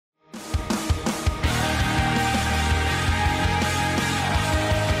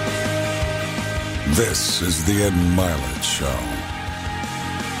This is the Ed Milet Show.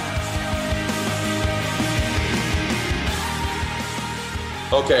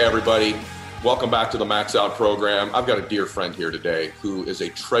 Okay, everybody, welcome back to the Max Out program. I've got a dear friend here today who is a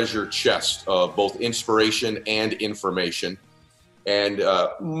treasure chest of both inspiration and information. And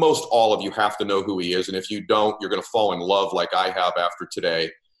most all of you have to know who he is. And if you don't, you're going to fall in love like I have after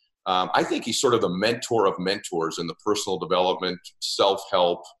today. I think he's sort of the mentor of mentors in the personal development,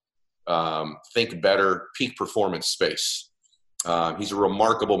 self-help, think better, peak performance space. He's a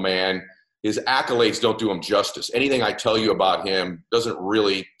remarkable man. His accolades don't do him justice. Anything I tell you about him doesn't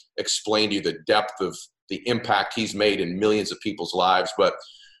really explain to you the depth of the impact he's made in millions of people's lives. But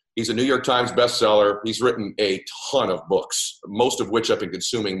he's a New York Times bestseller. He's written a ton of books, most of which I've been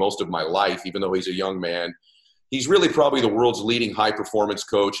consuming most of my life, even though he's a young man. He's really probably the world's leading high-performance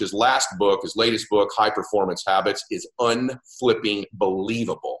coach. His latest book, High Performance Habits, is unflipping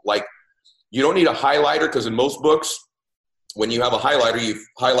believable. Like, you don't need a highlighter, because in most books, when you have a highlighter, you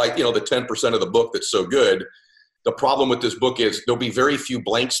highlight, the 10% of the book that's so good. The problem with this book is there'll be very few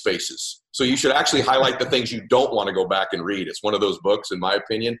blank spaces. So you should actually highlight the things you don't want to go back and read. It's one of those books, in my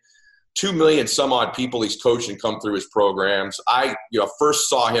opinion. 2 million some odd people he's coached and come through his programs. I first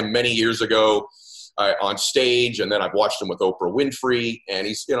saw him many years ago on stage, and then I've watched him with Oprah Winfrey, and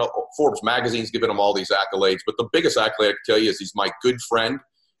he's, Forbes magazine's given him all these accolades. But the biggest accolade I can tell you is he's my good friend,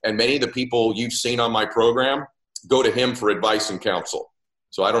 and many of the people you've seen on my program go to him for advice and counsel.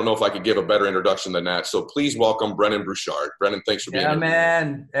 So I don't know if I could give a better introduction than that. So please welcome Brendon Burchard. Brendon, thanks for being here. Yeah,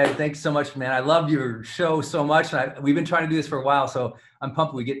 man. Ed, thanks so much, man. I love your show so much. We've been trying to do this for a while, so I'm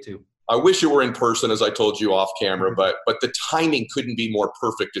pumped we get to. I wish it were in person, as I told you off camera, but the timing couldn't be more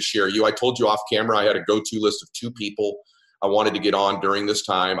perfect to share you. I told you off camera I had a go-to list of 2 people I wanted to get on during this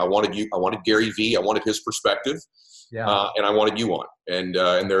time. I wanted Gary Vee. I wanted his perspective, and I wanted you on. And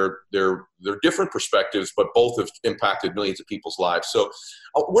they're different perspectives, but both have impacted millions of people's lives. So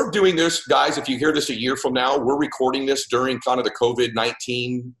we're doing this, guys. If you hear this a year from now, we're recording this during kind of the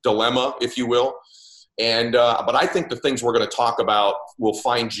COVID-19 dilemma, if you will. And but I think the things we're going to talk about will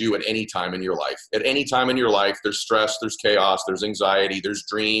find you at any time in your life. At any time in your life, there's stress, there's chaos, there's anxiety, there's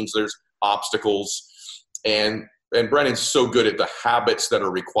dreams, there's obstacles. And Brendon's so good at the habits that are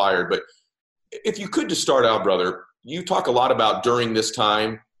required. But if you could just start out, brother, you talk a lot about during this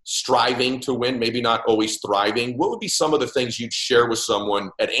time striving to win, maybe not always thriving. What would be some of the things you'd share with someone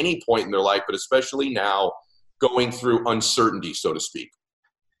at any point in their life, but especially now going through uncertainty, so to speak?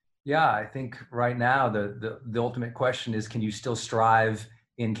 Yeah, I think right now the ultimate question is, can you still strive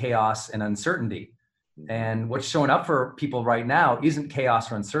in chaos and uncertainty? And what's showing up for people right now isn't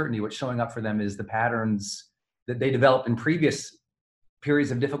chaos or uncertainty. What's showing up for them is the patterns that they developed in previous periods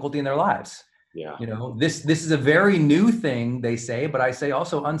of difficulty in their lives. Yeah. This is a very new thing, they say, but I say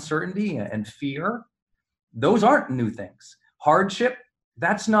also uncertainty and fear, those aren't new things. Hardship,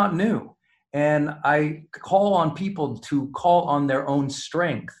 that's not new. And I call on people to call on their own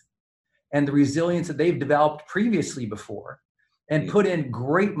strength and the resilience that they've developed previously before, and put in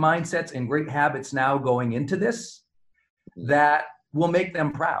great mindsets and great habits now going into this that will make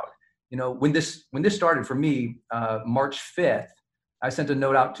them proud. When this started for me, March 5th, I sent a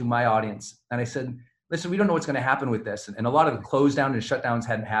note out to my audience and I said, listen, we don't know what's going to happen with this. And a lot of the close down and shutdowns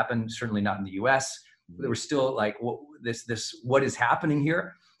hadn't happened, certainly not in the US. There was still like, what is happening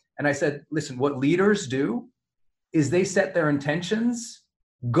here? And I said, listen, what leaders do is they set their intentions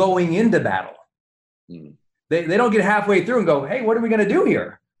going into battle. They don't get halfway through and go, hey, what are we going to do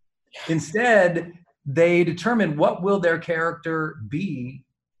here? Instead, they determine what will their character be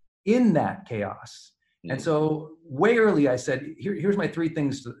in that chaos. And so way early, I said, here's my 3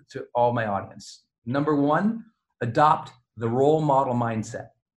 things to all my audience. Number 1, adopt the role model mindset.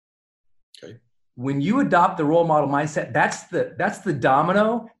 Okay. When you adopt the role model mindset, that's the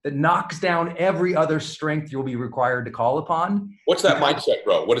domino that knocks down every other strength you'll be required to call upon. What's that mindset,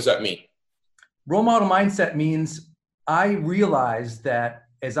 bro? What does that mean? Role model mindset means I realize that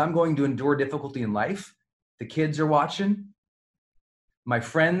as I'm going to endure difficulty in life, the kids are watching, my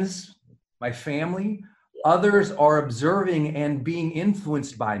friends, my family, others are observing and being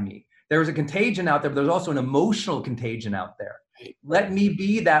influenced by me. There's a contagion out there, but there's also an emotional contagion out there. Let me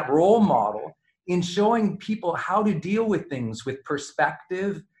be that role model in showing people how to deal with things with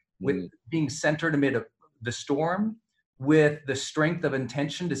perspective, with being centered amid the storm, with the strength of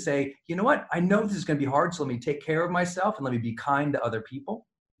intention to say, you know what, I know this is going to be hard, so let me take care of myself and let me be kind to other people.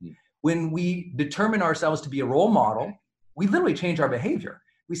 When we determine ourselves to be a role model, we literally change our behavior.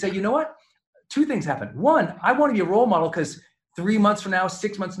 We say, you know what, 2 things happen. 1, I want to be a role model because 3 months from now,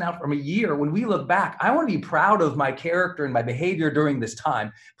 6 months now, from a year, when we look back, I want to be proud of my character and my behavior during this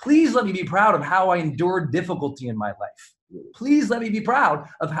time. Please let me be proud of how I endured difficulty in my life. Please let me be proud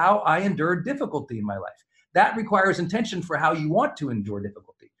of how I endured difficulty in my life. That requires intention for how you want to endure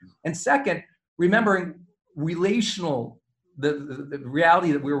difficulty. And second, remembering the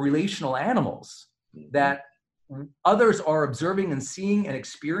reality that we're relational animals, that others are observing and seeing and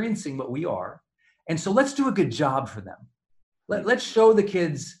experiencing what we are. And so let's do a good job for them. Let's show the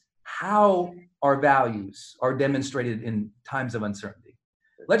kids how our values are demonstrated in times of uncertainty.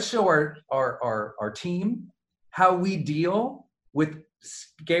 Let's show our team how we deal with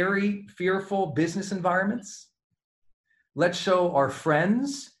scary, fearful business environments. Let's show our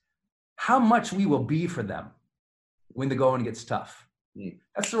friends how much we will be for them when the going gets tough.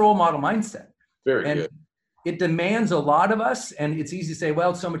 That's the role model mindset. Very good. It demands a lot of us, and it's easy to say,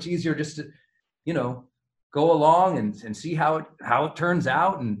 well, it's so much easier just to, go along and see how it turns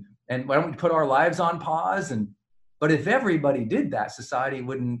out, and why don't we put our lives on pause? But if everybody did that, society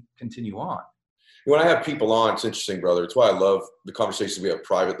wouldn't continue on. When I have people on, it's interesting, brother. It's why I love the conversations we have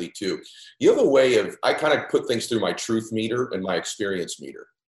privately too. You have a way of, I kind of put things through my truth meter and my experience meter,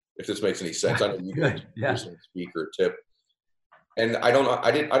 if this makes any sense. I know you Good. Yeah. Speaker tip. And I don't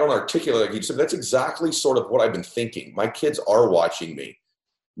articulate like you said, but that's exactly sort of what I've been thinking. My kids are watching me.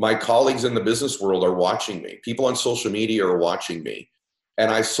 My colleagues in the business world are watching me. People on social media are watching me.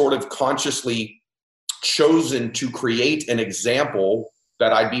 And I sort of consciously chosen to create an example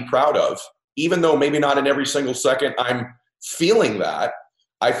that I'd be proud of, even though maybe not in every single second I'm feeling that.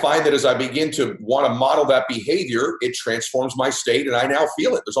 I find that as I begin to want to model that behavior, it transforms my state, and I now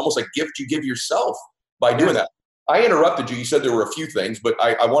feel it. There's almost a gift you give yourself by doing that. I interrupted you. You said there were a few things, but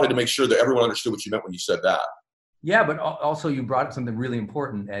I wanted to make sure that everyone understood what you meant when you said that. Yeah, but also you brought up something really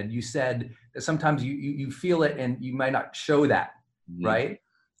important, Ed. You said that sometimes you feel it and you might not show that, right?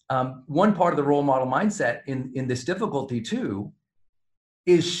 One part of the role model mindset in this difficulty too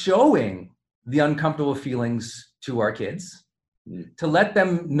is showing the uncomfortable feelings to our kids, to let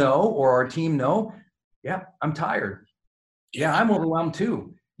them know, or our team know, yeah, I'm tired. Yeah, I'm overwhelmed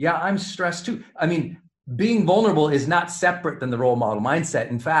too. Yeah, I'm stressed too. I mean, being vulnerable is not separate than the role model mindset.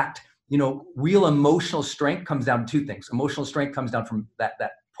 In fact, real emotional strength comes down to two things. Emotional strength comes down from that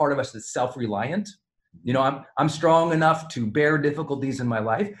part of us that's self-reliant. I'm strong enough to bear difficulties in my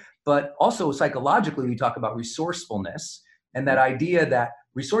life, but also psychologically, we talk about resourcefulness, and that idea that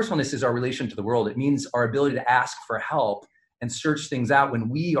resourcefulness is our relation to the world. It means our ability to ask for help and search things out when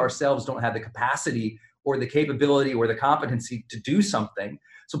we ourselves don't have the capacity or the capability or the competency to do something.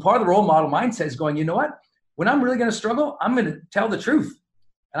 So part of the role model mindset is going, you know what? When I'm really going to struggle, I'm going to tell the truth.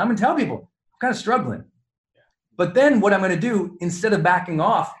 And I'm going to tell people, I'm kind of struggling. But then what I'm going to do, instead of backing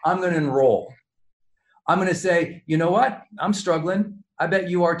off, I'm going to enroll. I'm going to say, you know what? I'm struggling. I bet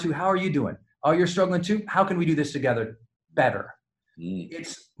you are too. How are you doing? Oh, you're struggling too? How can we do this together better?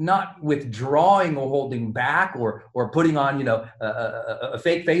 It's not withdrawing or holding back or putting on, a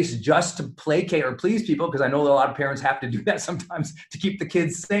fake face just to placate or please people, because I know that a lot of parents have to do that sometimes to keep the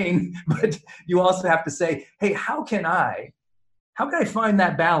kids sane. But you also have to say, hey, how can I find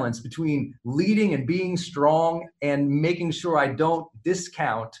that balance between leading and being strong and making sure I don't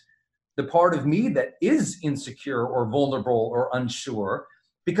discount the part of me that is insecure or vulnerable or unsure?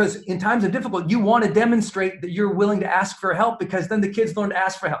 Because in times of difficulty, you want to demonstrate that you're willing to ask for help, because then the kids learn to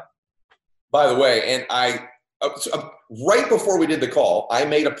ask for help. By the way, and right before we did the call, I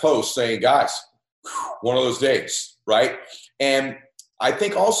made a post saying, guys, one of those days, right? And I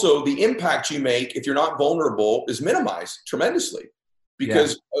think also the impact you make if you're not vulnerable is minimized tremendously,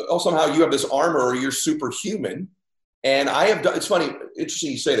 because somehow you have this armor or you're superhuman. And I have done, it's funny,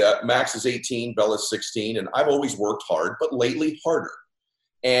 interesting you say that. Max is 18, Bella's 16, and I've always worked hard, but lately harder.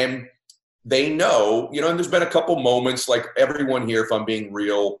 And they know, and there's been a couple moments, like everyone here, if I'm being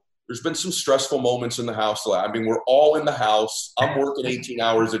real, there's been some stressful moments in the house. I mean, we're all in the house. I'm working 18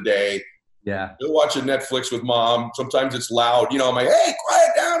 hours a day. Yeah. They're watching Netflix with mom. Sometimes it's loud. I'm like, hey, quiet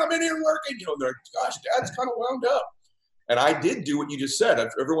down. I'm in here working. They're like, gosh, Dad's kind of wound up. And I did do what you just said.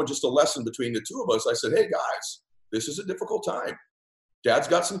 Everyone, just a lesson between the two of us. I said, hey, guys, this is a difficult time. Dad's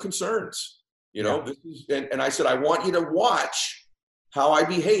got some concerns. This is, and I said, I want you to watch how I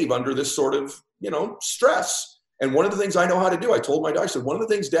behave under this sort of, stress. And one of the things I know how to do, I told my dad, I said, one of the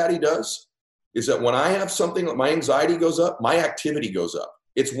things Daddy does is that when I have something, my anxiety goes up, my activity goes up.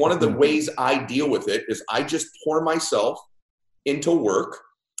 It's one of the ways I deal with it is I just pour myself into work.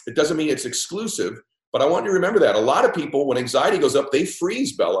 It doesn't mean it's exclusive, but I want you to remember that. A lot of people, when anxiety goes up, they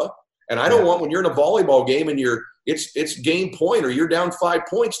freeze, Bella. And I don't want, when you're in a volleyball game and it's game point or you're down 5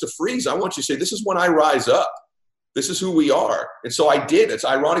 points, to freeze. I want you to say, this is when I rise up. This is who we are. And so I did. It's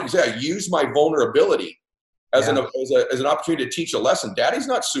ironic you say I used my vulnerability as an opportunity to teach a lesson. Daddy's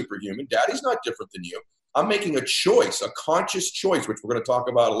not superhuman. Daddy's not different than you. I'm making a choice, a conscious choice, which we're going to talk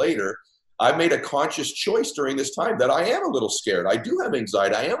about later. I made a conscious choice during this time that I am a little scared. I do have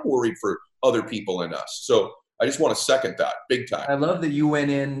anxiety. I am worried for other people and us. So I just want to second that big time. I love that you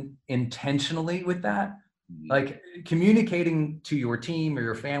went in intentionally with that. Like communicating to your team or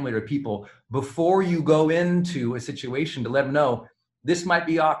your family or people before you go into a situation to let them know this might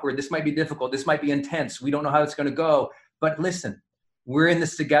be awkward, this might be difficult, this might be intense, we don't know how it's going to go, but listen, we're in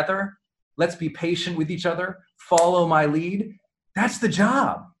this together. Let's be patient with each other. Follow my lead. That's the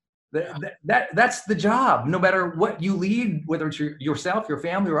job. That's the job. No matter what you lead, whether it's yourself, your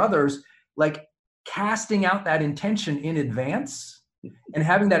family, or others, like casting out that intention in advance and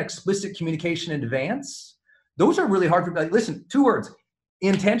having that explicit communication in advance. Those are really hard for people. Like, listen, 2 words,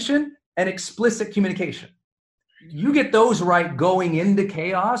 intention and explicit communication. You get those right going into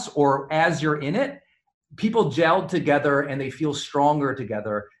chaos or as you're in it, people gel together and they feel stronger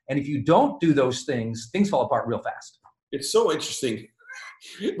together. And if you don't do those things, things fall apart real fast. It's so interesting,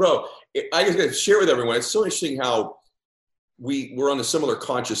 bro. I just got to share with everyone. It's so interesting how we're on a similar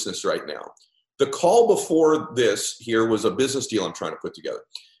consciousness right now. The call before this here was a business deal I'm trying to put together.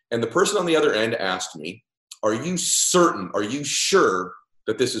 And the person on the other end asked me, are you certain, are you sure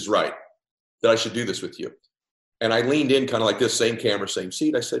that this is right, that I should do this with you? And I leaned in kind of like this, same camera, same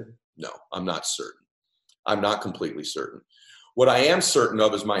seat. I said, no, I'm not certain. I'm not completely certain. What I am certain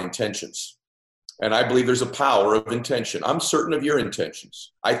of is my intentions. And I believe there's a power of intention. I'm certain of your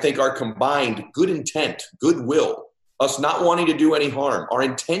intentions. I think our combined good intent, goodwill, us not wanting to do any harm, our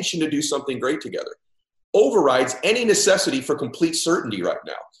intention to do something great together overrides any necessity for complete certainty right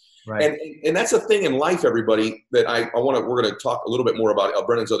now. Right. And that's a thing in life, everybody, that we're going to talk a little bit more about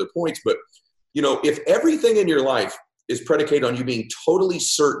Brendon's other points. But, you know, if everything in your life is predicated on you being totally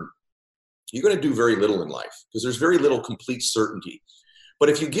certain, you're going to do very little in life because there's very little complete certainty. But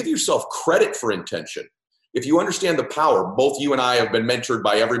if you give yourself credit for intention, if you understand the power, both you and I have been mentored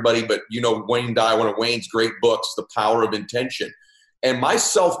by everybody, but you know, Wayne Dye, one of Wayne's great books, The Power of Intention. And my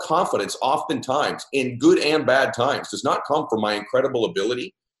self-confidence oftentimes in good and bad times does not come from my incredible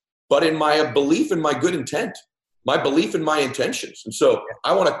ability, but in my belief in my good intent, my belief in my intentions. And so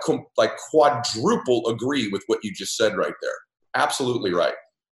I want to quadruple agree with what you just said right there. Absolutely right.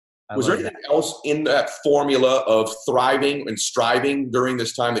 Was there anything else in that formula of thriving and striving during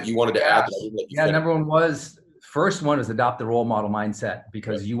this time that you wanted to add? Number one first one is adopt the role model mindset,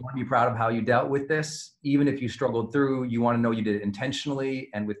 because you want to be proud of how you dealt with this. Even if you struggled through, you want to know you did it intentionally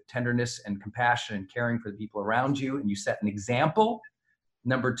and with tenderness and compassion and caring for the people around you, and you set an example.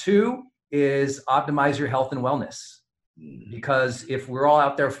 Number 2 is optimize your health and wellness. Because if we're all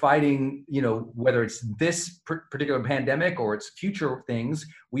out there fighting, you know, whether it's this particular pandemic or it's future things,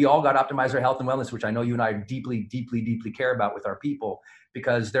 we all got to optimize our health and wellness, which I know you and I deeply, deeply, deeply care about with our people,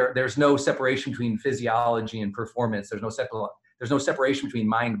 because there's no separation between physiology and performance. There's no separation between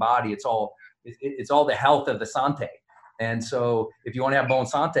mind, body. It's all the health of the Sante. And so if you want to have bon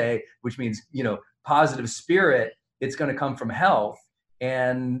santé, which means, you know, positive spirit, it's going to come from health.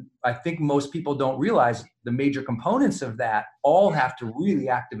 And I think most people don't realize the major components of that all have to really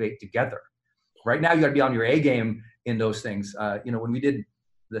activate together. Right now, you got to be on your A game in those things. You know, when we did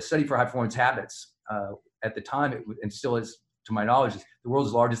the study for high performance habits, at the time, and still is, to my knowledge, the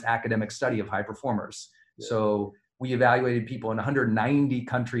world's largest academic study of high performers. Yeah. So we evaluated people in 190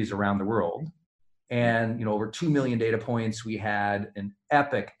 countries around the world. And, you know, over 2 million data points. We had an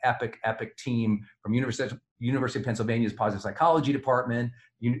epic team from University of Pennsylvania's positive psychology department,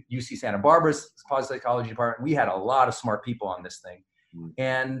 UC Santa Barbara's positive psychology department. We had a lot of smart people on this thing.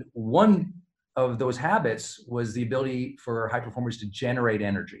 And one of those habits was the ability for high performers to generate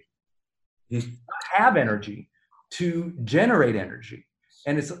energy. Not have energy, to generate energy.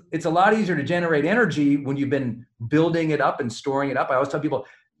 And it's a lot easier to generate energy when you've been building it up and storing it up. I always tell people,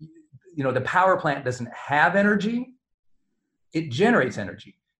 you know, the power plant doesn't have energy, it generates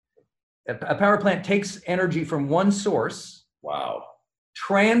energy. A power plant takes energy from one source,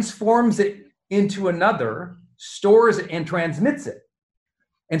 transforms it into another, stores it, and transmits it.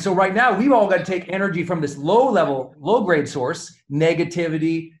 And so right now, we've all got to take energy from this low grade source,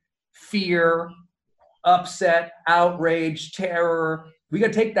 negativity, fear, upset, outrage, terror. We got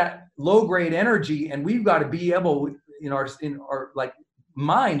to take that low grade energy, and we've got to be able, in our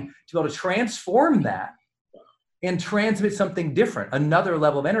mind, to be able to transform that and transmit something different, another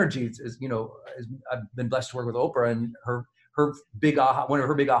level of energy. You know, I've been blessed to work with Oprah, and her big aha, one of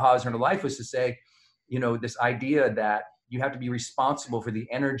her big ahas in her life was to say, you know, this idea that you have to be responsible for the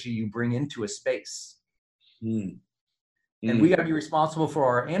energy you bring into a space. Mm. And we got to be responsible for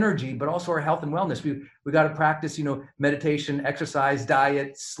our energy, but also our health and wellness. We got to practice, meditation, exercise,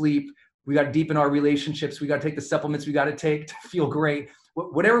 diet, sleep. We got to deepen our relationships. We got to take the supplements we got to take to feel great.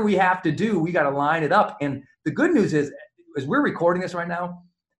 Whatever we have to do, we got to line it up. And the good news is, as we're recording this right now,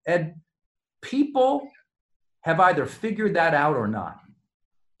 Ed, people have either figured that out or not.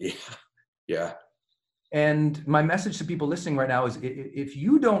 Yeah. Yeah. And my message to people listening right now is, if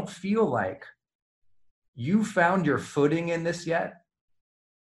you don't feel like you found your footing in this yet,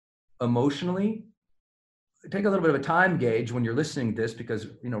 emotionally, take a little bit of a time gauge when you're listening to this, because,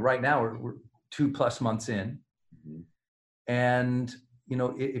 right now we're 2+ months in. Mm-hmm. And,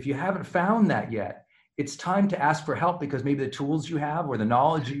 if you haven't found that yet, it's time to ask for help, because maybe the tools you have, or the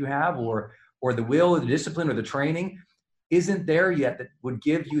knowledge that you have, or the will, or the discipline, or the training isn't there yet that would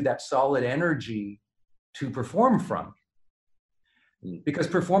give you that solid energy to perform from. Because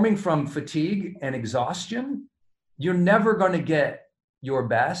performing from fatigue and exhaustion, you're never going to get your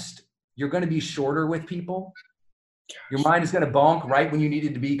best. You're going to be shorter with people. Your mind is going to bonk right when you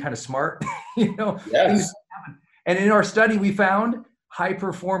needed to be kind of smart. Yes. And in our study, we found high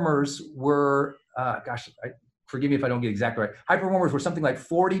performers were, forgive me if I don't get exactly right. High performers were something like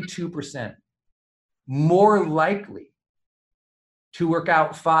 42% more likely to work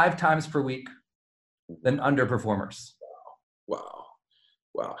out 5 times per week than underperformers. Wow.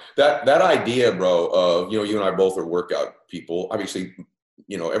 That idea, bro, of, you and I both are workout people. Obviously,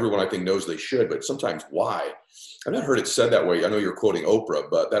 everyone I think knows they should, but sometimes why? I've not heard it said that way. I know you're quoting Oprah,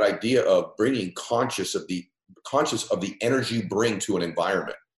 but that idea of bringing conscious of the energy you bring to an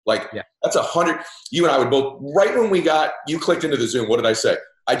environment. That's 100. You and I would both, right when you clicked into the Zoom, what did I say?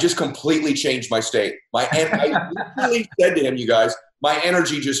 I just completely changed my state. I literally said to him, you guys, my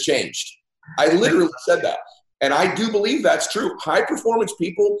energy just changed. I literally said that. And I do believe that's true. High performance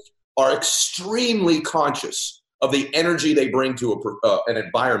people are extremely conscious of the energy they bring to an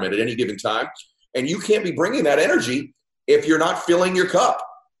environment at any given time. And you can't be bringing that energy if you're not filling your cup.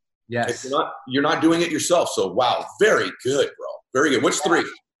 Yes. If you're not doing it yourself. So, wow, very good, bro. Very good. What's 3?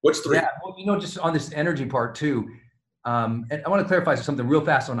 Yeah, well, just on this energy part too, and I want to clarify something real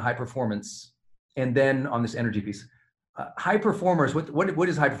fast on high performance, and then on this energy piece. High performers, what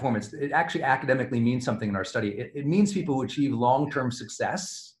is high performance? It actually academically means something in our study. It means people who achieve long-term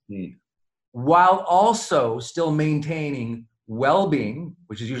success while also still maintaining well-being,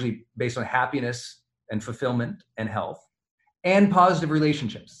 which is usually based on happiness and fulfillment and health, and positive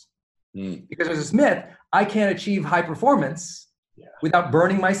relationships. Because there's a myth, I can't achieve high performance without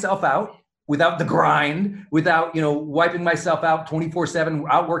burning myself out, without the grind, without wiping myself out 24/7,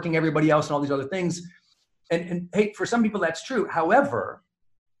 outworking everybody else and all these other things. And hey, for some people that's true. However,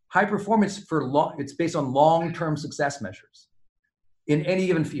 high performance it's based on long-term success measures in any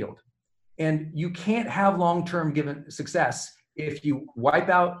given field. And you can't have long-term given success if you wipe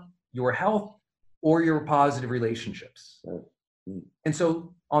out your health or your positive relationships. And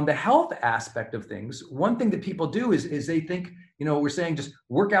so on the health aspect of things, one thing that people do is they think, we're saying just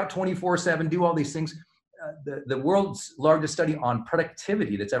work out 24/7, do all these things. The world's largest study on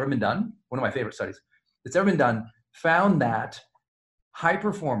productivity that's ever been done, one of my favorite studies that's ever been done, found that high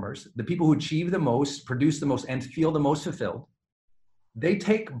performers, the people who achieve the most, produce the most, and feel the most fulfilled, they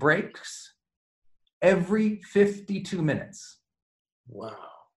take breaks every 52 minutes. Wow.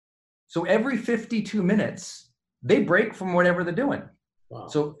 So every 52 minutes, they break from whatever they're doing. Wow.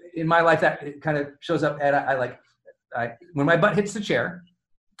 So in my life, that it kind of shows up. And I when my butt hits the chair,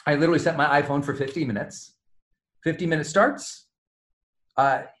 I literally set my iPhone for 50 minutes. 50 minutes starts.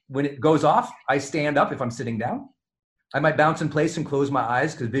 When it goes off, I stand up if I'm sitting down. I might bounce in place and close my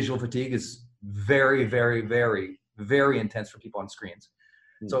eyes because visual fatigue is very, very, very, very intense for people on screens.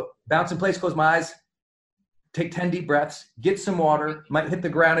 So bounce in place, close my eyes, take 10 deep breaths, get some water, might hit the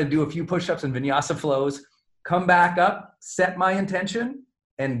ground and do a few push-ups and vinyasa flows, come back up, set my intention,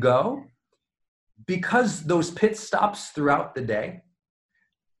 and go. Because those pit stops throughout the day,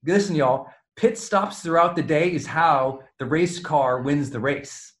 listen, y'all, pit stops throughout the day is how the race car wins the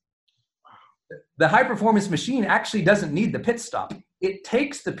race. The high performance machine actually doesn't need the pit stop. It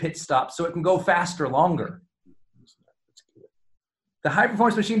takes the pit stop so it can go faster longer. The high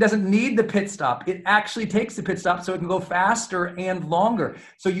performance machine doesn't need the pit stop. It actually takes the pit stop so it can go faster and longer.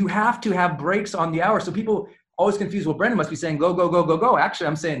 So you have to have breaks on the hour. So people always confuse, well, Brendon must be saying go, go, go, go, go. Actually,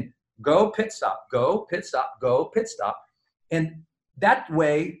 I'm saying go, pit stop, go, pit stop, go, pit stop. And that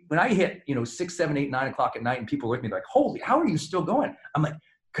way, when I hit, 6, 7, 8, 9 o'clock at night and people are with me, they're like, holy, how are you still going? I'm like,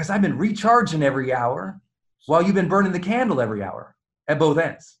 because I've been recharging every hour while you've been burning the candle every hour at both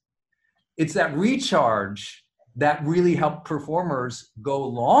ends. It's that recharge that really helped performers go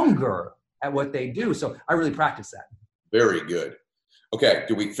longer at what they do. So I really practice that. Very good. Okay.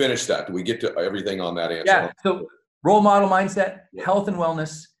 Do we finish that? Do we get to everything on that answer? Yeah. So role model mindset, health and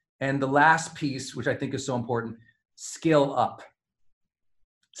wellness, and the last piece, which I think is so important, skill up.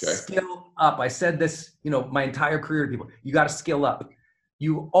 Okay. Skill up. I said this, my entire career to people. You got to skill up.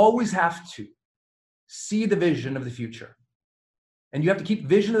 You always have to see the vision of the future. And you have to keep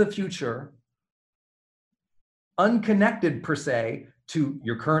vision of the future unconnected per se to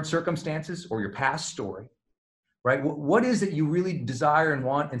your current circumstances or your past story, right? What is it you really desire and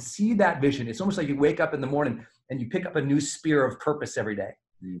want, and see that vision? It's almost like you wake up in the morning and you pick up a new spear of purpose every day.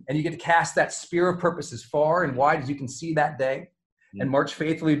 And you get to cast that spear of purpose as far and wide as you can see that day and march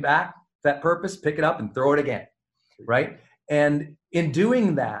faithfully back to that purpose, pick it up and throw it again, right? And in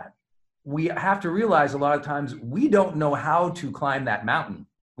doing that, we have to realize a lot of times we don't know how to climb that mountain.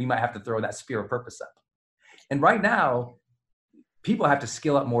 We might have to throw that spear of purpose up. And right now, people have to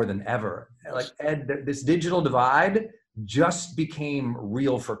skill up more than ever. Like Ed, this digital divide just became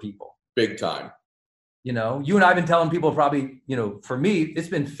real for people. Big time. You and I have been telling people probably, for me, it's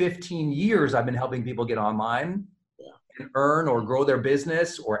been 15 years I've been helping people get online and earn or grow their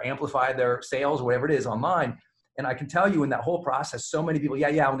business or amplify their sales, whatever it is online. And I can tell you in that whole process, so many people,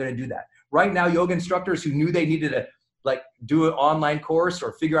 I'm going to do that. Right now, yoga instructors who knew they needed to do an online course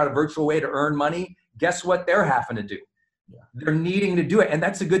or figure out a virtual way to earn money, guess what they're having to do? They're needing to do it. And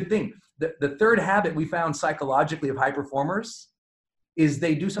that's a good thing. The third habit we found psychologically of high performers is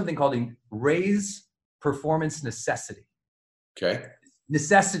they do something called raise performance necessity. Okay.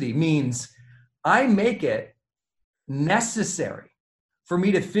 Necessity means I make it necessary for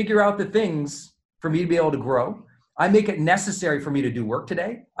me to figure out the things for me to be able to grow. I make it necessary for me to do work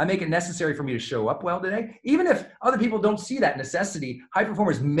today. I make it necessary for me to show up well today. Even if other people don't see that necessity, high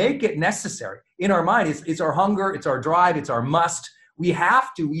performers make it necessary. In our mind, it's our hunger, it's our drive, it's our must. We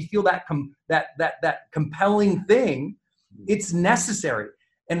have to, we feel that compelling thing. It's necessary.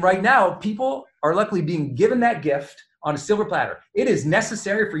 And right now, people are luckily being given that gift on a silver platter. It is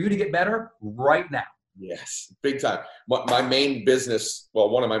necessary for you to get better right now. Yes, big time. My main business,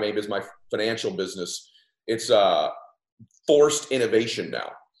 one of my main business, my financial business, it's forced innovation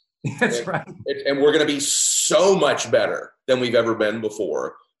now. That's right. And we're going to be so much better than we've ever been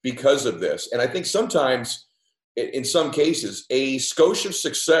before because of this. And I think sometimes, in some cases, a skosh of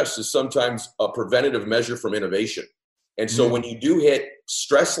success is sometimes a preventative measure from innovation. And so when you do hit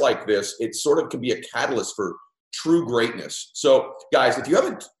stress like this, it sort of can be a catalyst for true greatness. So guys, if you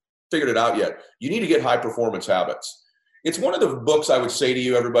haven't figured it out yet, you need to get high performance habits. It's one of the books I would say to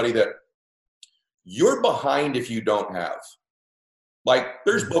you, everybody, that you're behind if you don't have.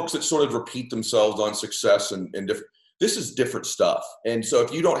 There's books that sort of repeat themselves on success and different. This is different stuff. And so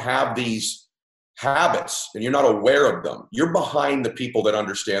if you don't have these habits and you're not aware of them, you're behind the people that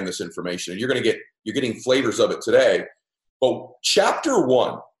understand this information. And you're getting flavors of it today. But chapter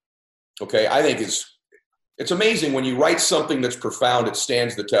 1, okay, I think it's amazing when you write something that's profound, it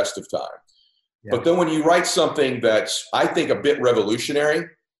stands the test of time. Yeah. But then when you write something that's, I think, a bit revolutionary,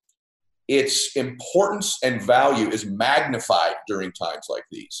 its importance and value is magnified during times like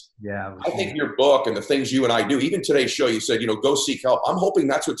these. Yeah. I think your book and the things you and I do, even today's show, you said, go seek help. I'm hoping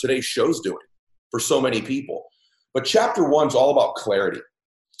that's what today's show's doing for so many people. But chapter 1's all about clarity.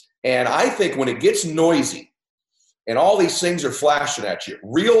 And I think when it gets noisy and all these things are flashing at you,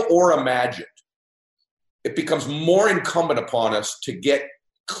 real or imagined, it becomes more incumbent upon us to get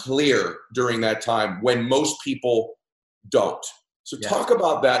clear during that time when most people don't. So talk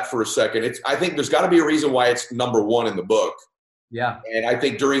about that for a second. I think there's got to be a reason why it's number 1 in the book. Yeah. And I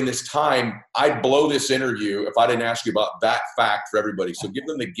think during this time, I'd blow this interview if I didn't ask you about that fact for everybody. So give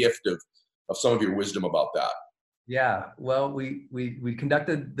them the gift of some of your wisdom about that. Yeah. Well, we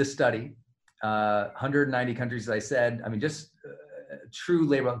conducted the study, 190 countries, as I said. I mean, just true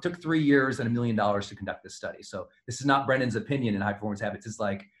labor. It took 3 years and $1 million to conduct this study. So this is not Brendon's opinion in high performance habits. It's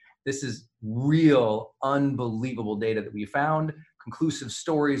this is real, unbelievable data that we found, conclusive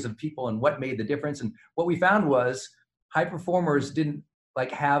stories of people and what made the difference. And what we found was high performers didn't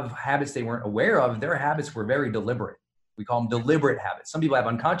have habits they weren't aware of. Their habits were very deliberate. We call them deliberate habits. Some people have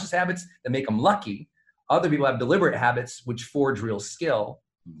unconscious habits that make them lucky. Other people have deliberate habits which forge real skill.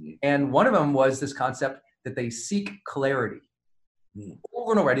 Mm-hmm. And one of them was this concept that they seek clarity. Mm-hmm.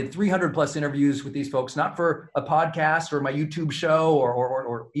 Over and over. I did 300 plus interviews with these folks, not for a podcast or my YouTube show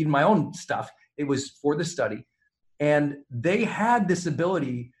or even my own stuff. It was for the study. And they had this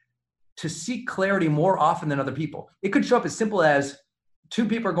ability to seek clarity more often than other people. It could show up as simple as 2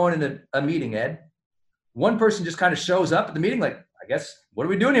 people are going into a meeting, Ed. One person just kind of shows up at the meeting I guess, what are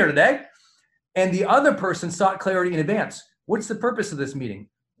we doing here today? And the other person sought clarity in advance. What's the purpose of this meeting?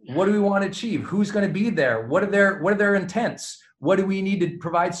 What do we want to achieve? Who's going to be there? What are their intents? What do we need to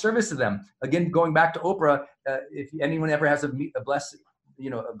provide service to them? Again, going back to Oprah, if anyone ever has a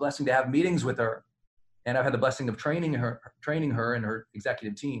blessing to have meetings with her, and I've had the blessing of training her and her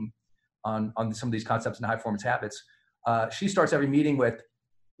executive team on some of these concepts and high performance habits. She starts every meeting with,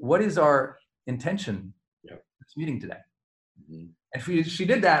 "What is our intention for this meeting today?" Mm-hmm. And she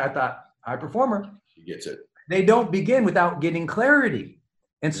did that. I thought, high performer. She gets it. They don't begin without getting clarity.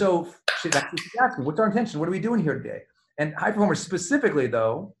 And so that's what she's asking. What's our intention? What are we doing here today? And high performers specifically,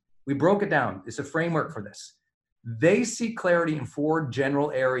 though, we broke it down. It's a framework for this. They seek clarity in 4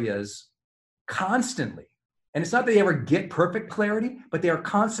 general areas constantly. And it's not that they ever get perfect clarity, but they are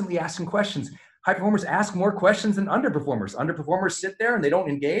constantly asking questions. High performers ask more questions than underperformers. Underperformers sit there and they don't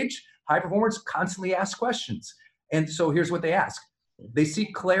engage. High performers constantly ask questions. And so here's what they ask. They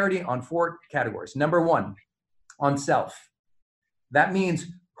seek clarity on 4 categories. Number 1, on self. That means,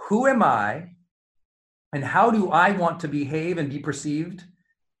 who am I and how do I want to behave and be perceived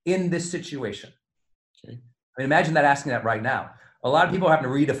in this situation? Okay. I mean, imagine that, asking that right now. A lot of people have to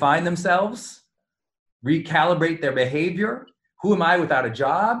redefine themselves, recalibrate their behavior. Who am I without a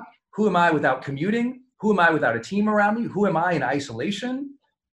job? Who am I without commuting? Who am I without a team around me? Who am I in isolation?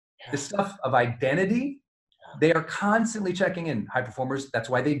 The stuff of identity. They are constantly checking in. High performers, that's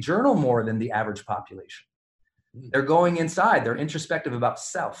why they journal more than the average population. They're going inside. They're introspective about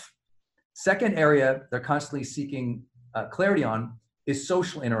self. Second area they're constantly seeking clarity on is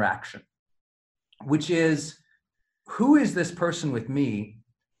social interaction, which is, who is this person with me?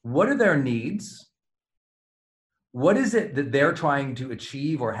 What are their needs? What is it that they're trying to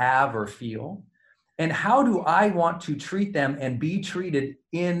achieve or have or feel? And how do I want to treat them and be treated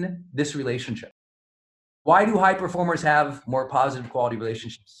in this relationship? Why do high performers have more positive quality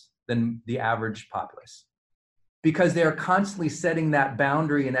relationships than the average populace? Because they're constantly setting that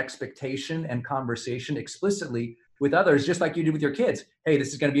boundary and expectation and conversation explicitly with others, just like you do with your kids. Hey, this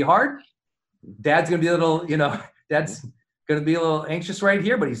is going to be hard. Dad's going to be a little, Dad's going to be a little anxious right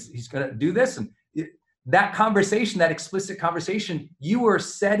here, but he's going to do this. And that conversation, that explicit conversation, you are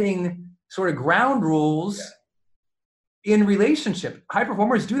setting sort of ground rules in relationship. High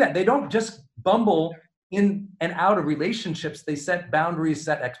performers do that. They don't just bumble in and out of relationships. They set boundaries,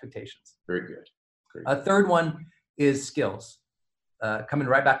 set expectations. Very good. A third one is skills. Coming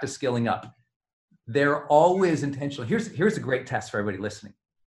right back to skilling up. They're always intentional. Here's a great test for everybody listening.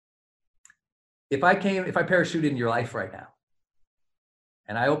 If I parachuted into your life right now,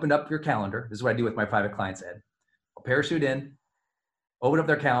 and I opened up your calendar, this is what I do with my private clients, Ed. I'll parachute in, open up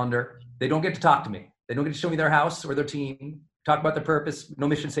their calendar. They don't get to talk to me. They don't get to show me their house or their team, talk about their purpose, no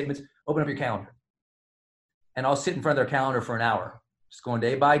mission statements. Open up your calendar. And I'll sit in front of their calendar for an hour, just going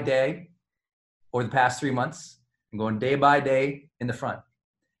day by day over the past 3 months and going day by day in the front.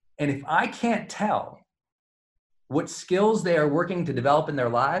 And if I can't tell what skills they are working to develop in their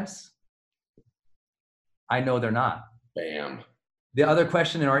lives, I know they're not. Bam. The other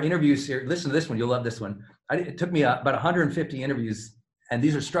question in our interviews here, listen to this one, you'll love this one. It took me about 150 interviews, and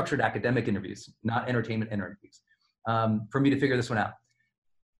these are structured academic interviews, not entertainment interviews, for me to figure this one out.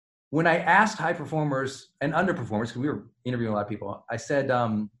 When I asked high performers and underperformers, because we were interviewing a lot of people, I said,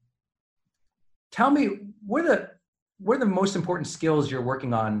 tell me, what are the most important skills you're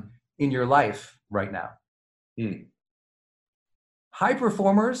working on in your life right now? High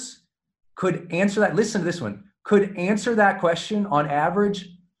performers could answer that. Listen to this one. Could answer that question on average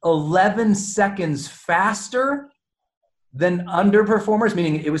 11 seconds faster than underperformers,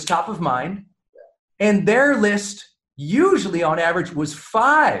 meaning it was top of mind. And their list usually on average was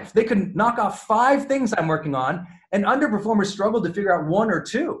 5. They could knock off 5 things I'm working on, and underperformers struggled to figure out 1 or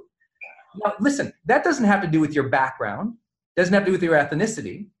 2. Now, listen, that doesn't have to do with your background, doesn't have to do with your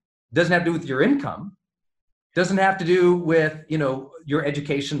ethnicity, doesn't have to do with your income, doesn't have to do with, your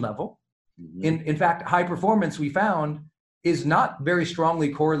education level. In fact, high performance, we found, is not very strongly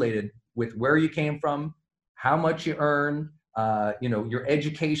correlated with where you came from, how much you earn, your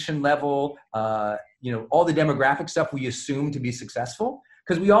education level, all the demographic stuff we assume to be successful.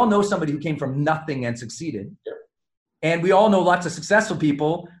 Because we all know somebody who came from nothing and succeeded. Yep. And we all know lots of successful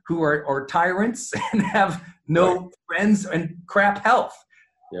people who are tyrants and have no friends and crap health.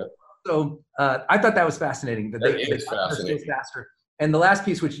 Yep. So I thought that was fascinating. That is fascinating. Faster. And the last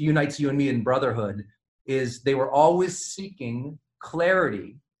piece, which unites you and me in brotherhood, is they were always seeking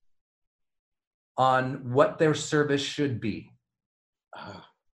clarity on what their service should be.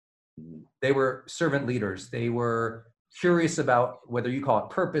 They were servant leaders. They were curious about whether you call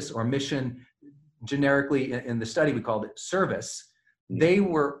it purpose or mission. Generically, in the study, we called it service. They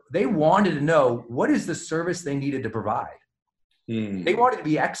wanted to know, what is the service they needed to provide? They wanted to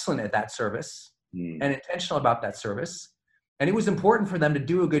be excellent at that service and intentional about that service. And it was important for them to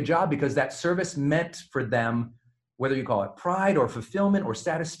do a good job because that service meant for them, whether you call it pride or fulfillment or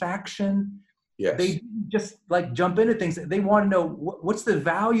satisfaction, they just like jump into things. They want to know what's the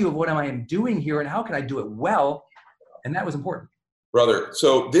value of what I am doing here and how can I do it well? And that was important. Brother,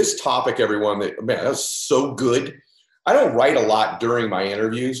 so this topic, everyone, man, that was so good. I don't write a lot during my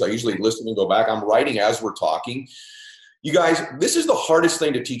interviews. I usually listen and go back. I'm writing as we're talking. You guys, this is the hardest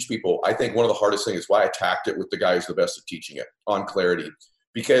thing to teach people. I think one of the hardest things is why I attacked it with the guy who's the best at teaching it on clarity.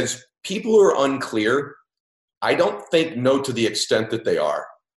 Because people who are unclear, I don't think know to the extent that they are.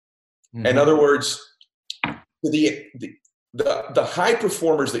 In other words, the high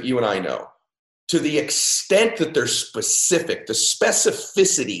performers that you and I know, to the extent that they're specific, the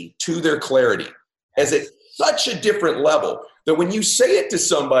specificity to their clarity is at such a different level that when you say it to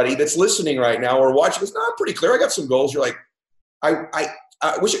somebody that's listening right now or watching, it's not pretty clear. I got some goals. You're like, I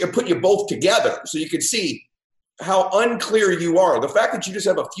wish I could put you both together so you could see how unclear you are. The fact that you just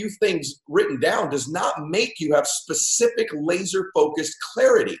have a few things written down does not make you have specific laser-focused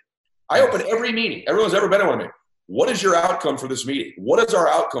clarity. I open every meeting. Everyone's ever been in one of me. What is your outcome for this meeting? What is our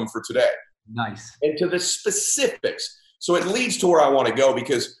outcome for today? Nice. And to the specifics. So it leads to where I want to go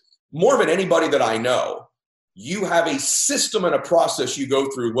because more than anybody that I know, you have a system and a process you go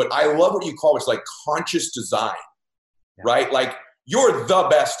through. What I love what you call it's like conscious design, right? Like you're the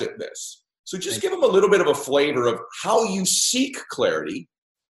best at this. So just give them a little bit of a flavor of how you seek clarity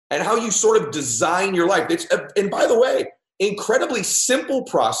and how you sort of design your life. And by the way, incredibly simple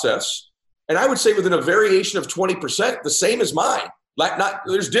process. And I would say within a variation of 20%, the same as mine. Like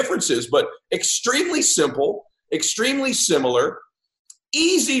there's differences, but extremely simple, extremely similar,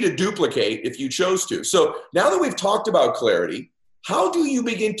 easy to duplicate if you chose to. So now that we've talked about clarity, how do you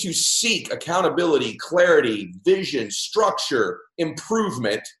begin to seek accountability, clarity, vision, structure,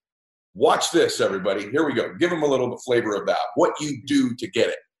 improvement? Watch this, everybody. Here we go. Give them a little flavor of that. What you do to get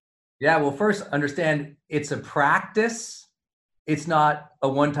it. Yeah, well, first understand it's a practice. It's not a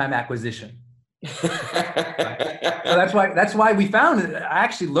one-time acquisition. Right? So that's why we found it. I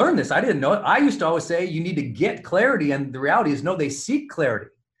actually learned this. I didn't know it. I used to always say you need to get clarity, and the reality is no, they seek clarity.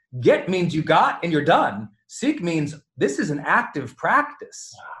 Get means you got and you're done. Seek means this is an active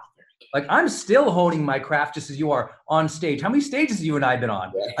practice. Like I'm still honing my craft just as you are on stage. How many stages have you and I been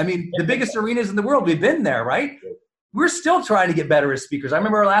on? I mean, the biggest arenas in the world, we've been there, right? We're still trying to get better as speakers. I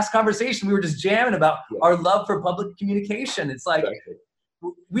remember our last conversation, we were just jamming about our love for public communication. It's like,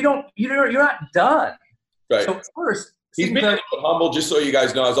 you're not done. Right. So first, he's being a little humble, just so you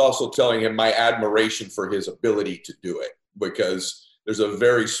guys know. I was also telling him my admiration for his ability to do it because there's a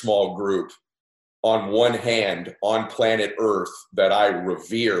very small group on one hand on planet Earth that I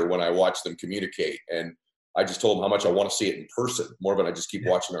revere when I watch them communicate. And I just told him how much I want to see it in person more than I just keep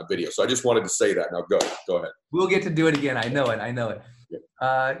watching on video. So I just wanted to say that. Now go ahead. We'll get to do it again. I know it.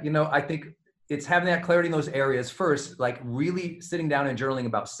 Yeah. I think it's having that clarity in those areas first, like really sitting down and journaling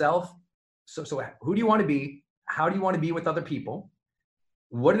about self. So who do you want to be? How do you want to be with other people?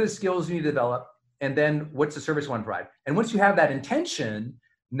 What are the skills you need to develop? And then what's the service you want to provide? And once you have that intention,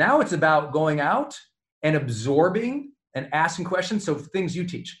 now it's about going out and absorbing and asking questions. So things you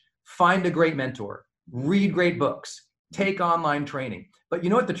teach, find a great mentor, read great books, take online training. But you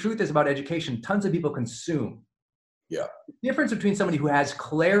know what the truth is about education? Tons of people consume. Yeah. The difference between somebody who has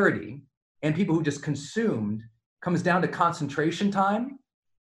clarity and people who just consumed comes down to concentration time,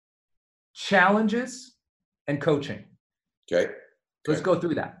 challenges, and coaching. Okay. Let's go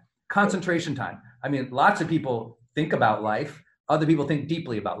through that. Concentration time. I mean, lots of people think about life. Other people think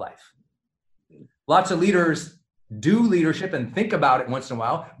deeply about life. Lots of leaders do leadership and think about it once in a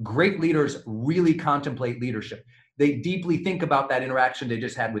while. Great leaders really contemplate leadership. They deeply think about that interaction they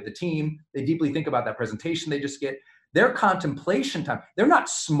just had with the team. They deeply think about that presentation they just get. Their contemplation time, they're not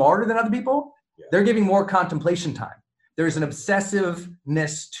smarter than other people. They're giving more contemplation time. There's an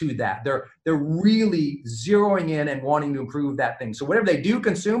obsessiveness to that. They're really zeroing in and wanting to improve that thing. So whatever they do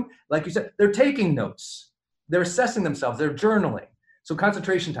consume, like you said, they're taking notes. They're assessing themselves. They're journaling. So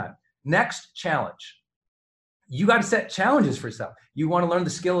concentration time. Next, challenge. You got to set challenges for yourself. You want to learn the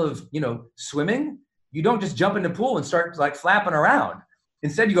skill of, swimming. You don't just jump in the pool and start like flapping around.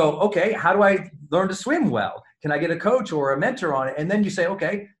 Instead, you go, okay, how do I learn to swim well? Can I get a coach or a mentor on it? And then you say,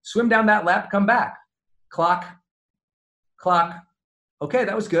 okay, swim down that lap, come back. Clock. Okay,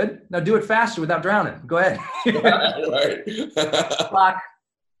 that was good. Now do it faster without drowning. Go ahead.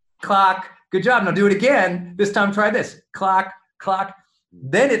 Clock. Good job. Now do it again. This time try this. Clock.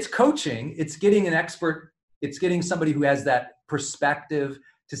 Then it's coaching. It's getting an expert. It's getting somebody who has that perspective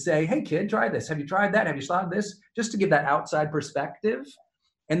to say, hey kid, try this. Have you tried that? Have you tried this? Just to give that outside perspective.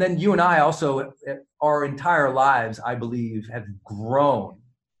 And then you and I also, our entire lives, I believe, have grown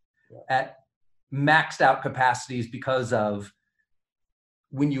at maxed out capacities because of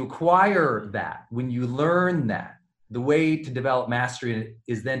when you acquire that, when you learn that, the way to develop mastery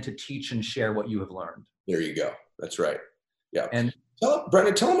is then to teach and share what you have learned. There you go. That's right. Yeah. And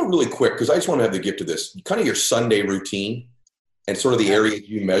Brendon, tell them really quick, because I just want to have the gift of this, kind of your Sunday routine and sort of the areas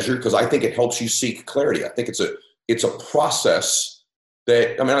you measure, because I think it helps you seek clarity. I think it's a process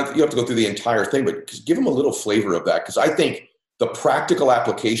that, I mean, you have to go through the entire thing, but just give them a little flavor of that, because I think the practical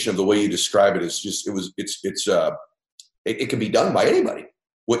application of the way you describe it is just, it can be done by anybody,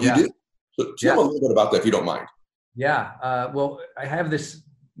 what you do. So tell them a little bit about that, if you don't mind. Yeah. Well, I have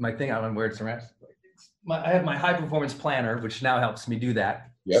my thing, I don't know where it's around. I have my high performance planner, which now helps me do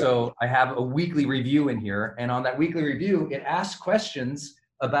that. Yep. So I have a weekly review in here, and on that weekly review, it asks questions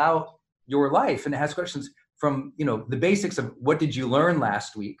about your life, and it has questions from, the basics of what did you learn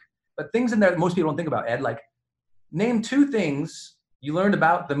last week, but things in there that most people don't think about, Ed, like name 2 things you learned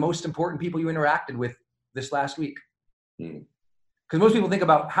about the most important people you interacted with this last week. Because most people think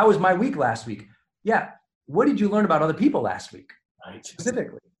about, how was my week last week? Yeah. What did you learn about other people last week? Right.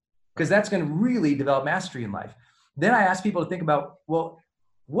 Specifically? Because that's going to really develop mastery in life. Then I ask people to think about, well,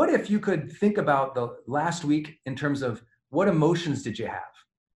 what if you could think about the last week in terms of what emotions did you have?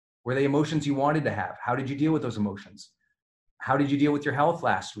 Were they emotions you wanted to have? How did you deal with those emotions? How did you deal with your health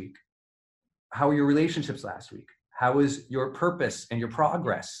last week? How were your relationships last week? How was your purpose and your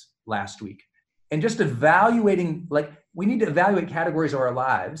progress last week? And just evaluating, we need to evaluate categories of our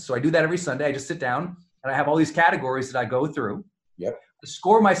lives. So I do that every Sunday. I just sit down and I have all these categories that I go through. Yep.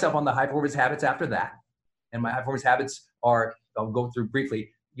 Score myself on the high performance habits after that. And my high performance habits are, I'll go through briefly.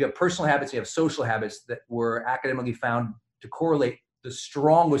 You have personal habits, you have social habits that were academically found to correlate the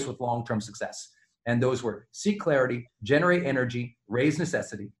strongest with long-term success. And those were seek clarity, generate energy, raise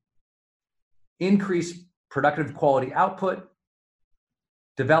necessity, increase productive quality output,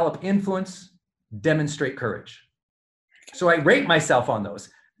 develop influence, demonstrate courage. So I rate myself on those.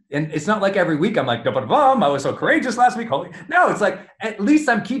 And it's not like every week I'm like, I was so courageous last week. Holy. No, it's like, at least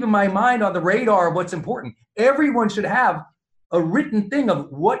I'm keeping my mind on the radar of what's important. Everyone should have a written thing of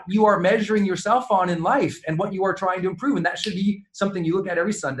what you are measuring yourself on in life and what you are trying to improve. And that should be something you look at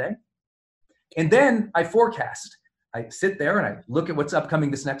every Sunday. And then I forecast. I sit there and I look at what's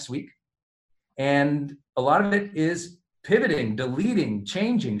upcoming this next week. And a lot of it is pivoting, deleting,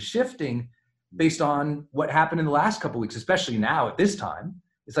 changing, shifting based on what happened in the last couple of weeks, especially now at this time.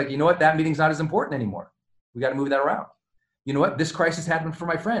 It's like, you know what? That meeting's not as important anymore. We got to move that around. You know what? This crisis happened for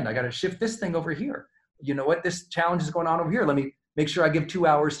my friend. I got to shift this thing over here. You know what? This challenge is going on over here. Let me make sure I give 2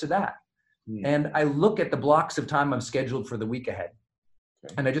 hours to that. And I look at the blocks of time I'm scheduled for the week ahead.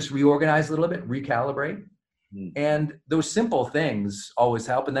 And I just reorganize a little bit, recalibrate. And those simple things always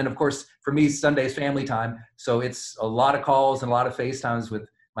help. And then, of course, for me, Sunday's family time. So it's a lot of calls and a lot of FaceTimes with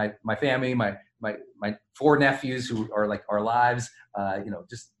my family, my 4 nephews who are like our lives,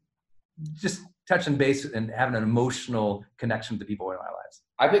 just touching base and having an emotional connection with the people in our lives.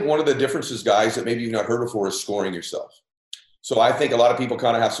 I think one of the differences, guys, that maybe you've not heard before is scoring yourself. So I think a lot of people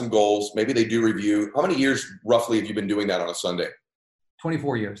kind of have some goals. Maybe they do review. How many years roughly have you been doing that on a Sunday?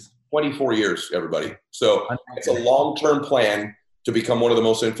 24 years. 24 years, everybody. So it's a long-term plan to become one of the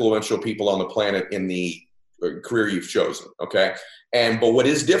most influential people on the planet in the career you've chosen, okay? But what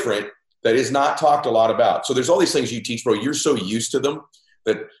is different that is not talked a lot about. So there's all these things you teach, bro. You're so used to them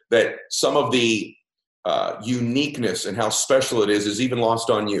that some of the uniqueness and how special it is even lost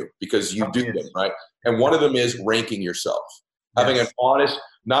on you because you do them, right? And one of them is ranking yourself, having an honest,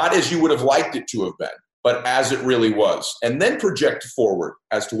 not as you would have liked it to have been, but as it really was. And then project forward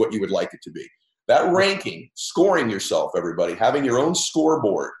as to what you would like it to be. That ranking, scoring yourself, everybody, having your own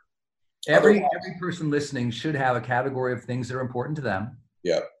scoreboard. Every person listening should have a category of things that are important to them.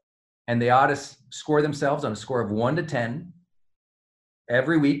 Yeah. And they ought to score themselves on a score of 1 to 10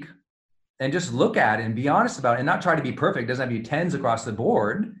 every week and just look at it and be honest about it and not try to be perfect. It doesn't have to be 10s across the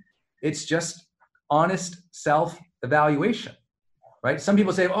board. It's just honest self-evaluation, right? Some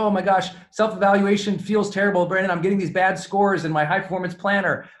people say, oh my gosh, self-evaluation feels terrible, Brendon. I'm getting these bad scores in my high performance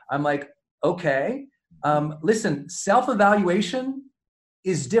planner. I'm like, okay, listen, self-evaluation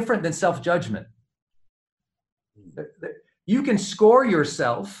is different than self-judgment. You can score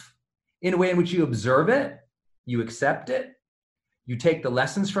yourself in a way in which you observe it, you accept it, you take the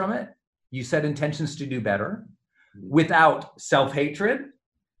lessons from it, you set intentions to do better without self-hatred,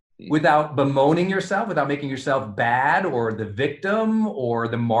 without bemoaning yourself, without making yourself bad or the victim or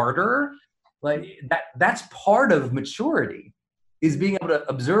the martyr. Like that's part of maturity. is being able to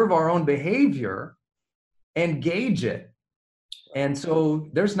observe our own behavior and gauge it. And so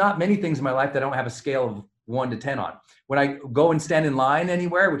there's not many things in my life that I don't have a scale of 1 to 10 on. When I go and stand in line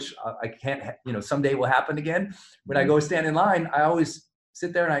anywhere, which I can't, someday will happen again. When I go stand in line, I always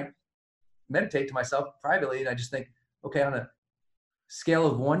sit there and I meditate to myself privately. And I just think, okay, on a scale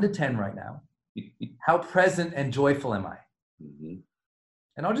of 1 to 10 right now, how present and joyful am I? Mm-hmm.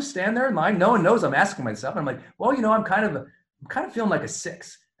 And I'll just stand there in line. No one knows I'm asking myself. And I'm like, well, I'm kind of feeling like a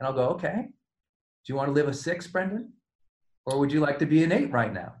 6. And I'll go, okay, do you want to live a 6, Brendon? Or would you like to be an 8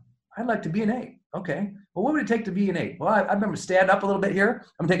 right now? I'd like to be an 8. Okay. Well, what would it take to be an 8? Well, I remember stand up a little bit here.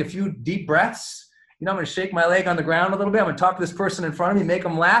 I'm going to take a few deep breaths. I'm going to shake my leg on the ground a little bit. I'm going to talk to this person in front of me, make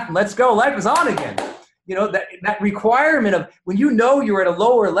them laugh, and let's go. Life is on again. That requirement of when you're at a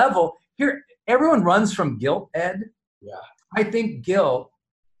lower level, here, everyone runs from guilt, Ed. Yeah. I think guilt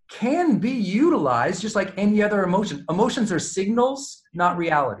can be utilized just like any other emotion. Emotions are signals, not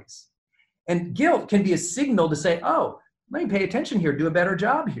realities. And guilt can be a signal to say, oh, let me pay attention here, do a better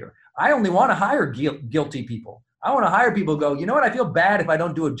job here. I only want to hire guilty people. I want to hire people who go, you know what? I feel bad if I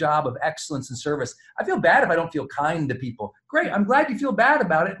don't do a job of excellence and service. I feel bad if I don't feel kind to people. Great. I'm glad you feel bad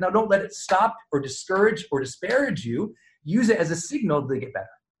about it. Now don't let it stop or discourage or disparage you. Use it as a signal to get better.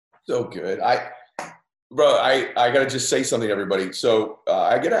 So good. I got to just say something to everybody. So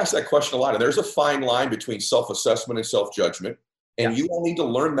I get asked that question a lot. And there's a fine line between self-assessment and self-judgment. And you all need to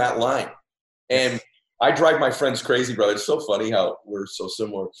learn that line. And I drive my friends crazy, brother. It's so funny how we're so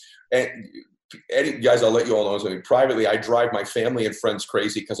similar. And guys, I'll let you all know something. Privately, I drive my family and friends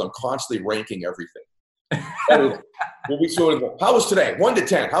crazy because I'm constantly ranking everything. We'll be sort of, how was today? 1 to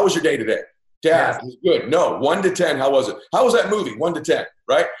 10. How was your day today? Dad, it was good. No, 1 to 10. How was it? How was that movie? 1 to 10,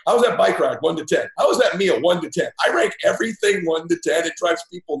 right? How was that bike ride? 1 to 10. How was that meal? 1 to 10. I rank everything 1 to 10. It drives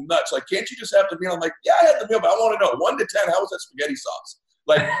people nuts. Like, can't you just have the meal? I'm like, yeah, I had the meal, but I want to know 1 to 10. How was that spaghetti sauce?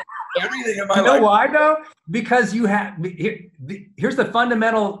 Like everything in my life. You know why though? Because here's the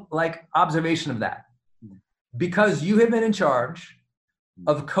fundamental observation of that. Because you have been in charge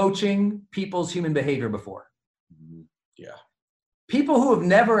of coaching people's human behavior before. Yeah. People who's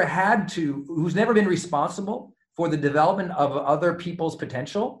never been responsible for the development of other people's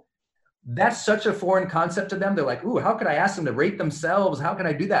potential, that's such a foreign concept to them. They're like, ooh, how could I ask them to rate themselves? How can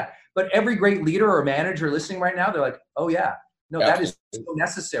I do that? But every great leader or manager listening right now, they're like, oh yeah, no, that is so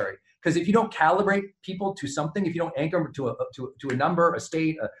necessary. Because if you don't calibrate people to something, if you don't anchor them to a number, a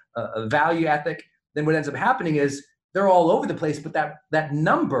state, a value ethic, then what ends up happening is they're all over the place. But that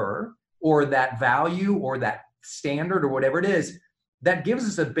number or that value or that standard or whatever it is, that gives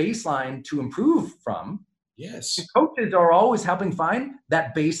us a baseline to improve from. Yes. And coaches are always helping find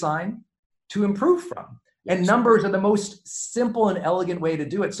that baseline to improve from. Yes. And numbers are the most simple and elegant way to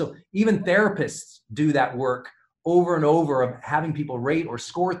do it. So even therapists do that work over and over of having people rate or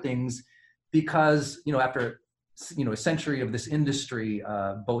score things because, after, a century of this industry,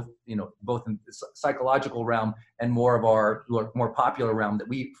 both in the psychological realm and more of our more popular realm that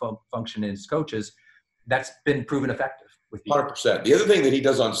we function in as coaches, that's been proven effective. 100%. The other thing that he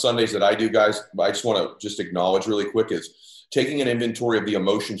does on Sundays that I do, guys, I just want to acknowledge really quick is taking an inventory of the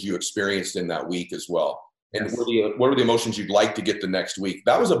emotions you experienced in that week as well. And yes. what are the emotions you'd like to get the next week?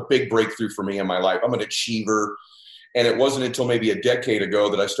 That was a big breakthrough for me in my life. I'm an achiever. And it wasn't until maybe a decade ago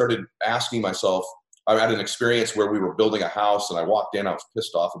that I started asking myself, I had an experience where we were building a house and I walked in, I was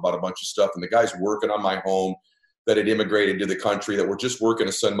pissed off about a bunch of stuff. And the guys working on my home that had immigrated to the country that were just working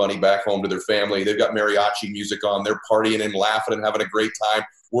to send money back home to their family. They've got mariachi music on. They're partying and laughing and having a great time,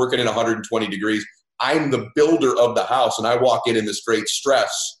 working in 120 degrees. I'm the builder of the house and I walk in this great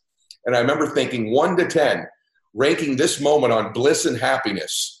stress. And I remember thinking 1 to 10, ranking this moment on bliss and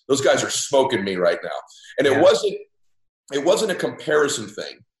happiness. Those guys are smoking me right now. And it wasn't a comparison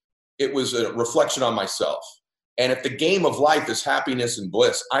thing. It was a reflection on myself. And if the game of life is happiness and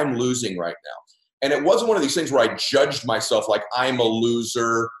bliss, I'm losing right now. And it wasn't one of these things where I judged myself like I'm a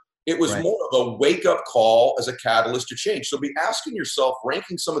loser. It was more of a wake-up call as a catalyst to change. So be asking yourself,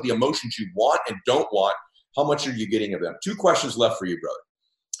 ranking some of the emotions you want and don't want, how much are you getting of them? 2 questions left for you, brother.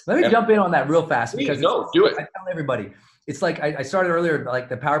 Let me jump in on that real fast. Please, do it. I tell everybody, it's like I started earlier, like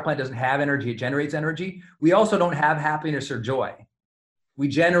the power plant doesn't have energy, it generates energy. We also don't have happiness or joy. We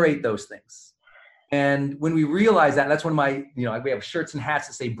generate those things. And when we realize that, that's when we have shirts and hats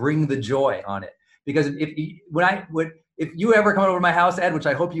that say, bring the joy on it. Because if you ever come over to my house, Ed, which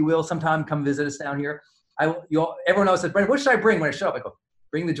I hope you will sometime, come visit us down here, everyone else says, Brendon, what should I bring when I show up? I go,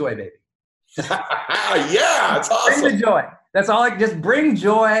 bring the joy, baby. Yeah, it's awesome. Bring the joy. That's all. Just bring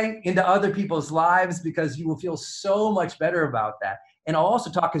joy into other people's lives because you will feel so much better about that. And I'll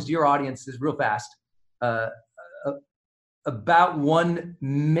also talk, because your audience is real fast, about one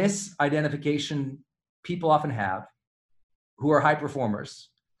misidentification people often have who are high performers.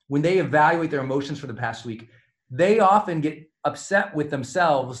 When they evaluate their emotions for the past week, they often get upset with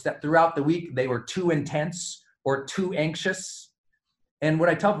themselves that throughout the week they were too intense or too anxious. And what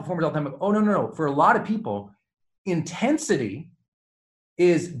I tell performers all the time, oh, no. For a lot of people, intensity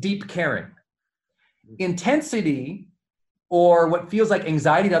is deep caring. Intensity, or what feels like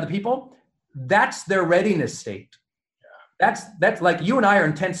anxiety to other people, that's their readiness state. That's like you and I are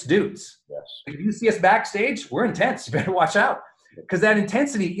intense dudes. Yes. If you see us backstage, we're intense. You better watch out, because that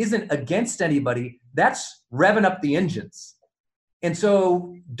intensity isn't against anybody. That's revving up the engines. And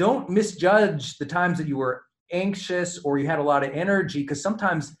so don't misjudge the times that you were anxious or you had a lot of energy, because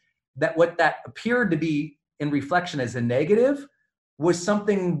sometimes that what that appeared to be in reflection as a negative was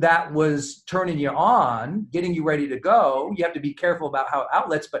something that was turning you on, getting you ready to go. You have to be careful about how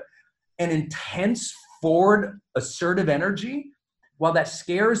outlets, but an intense, forward, assertive energy, while that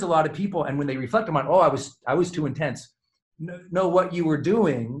scares a lot of people, and when they reflect on, oh, I was too intense. No, what you were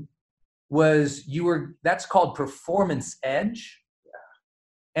doing was that's called performance edge.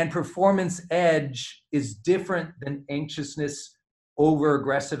 And performance edge is different than anxiousness, over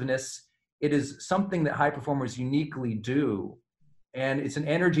aggressiveness. It is something that high performers uniquely do. And it's an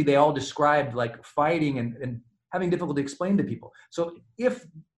energy they all described like fighting and having difficulty to explain to people. So if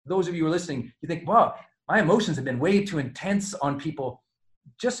those of you who are listening, you think, wow, my emotions have been way too intense on people,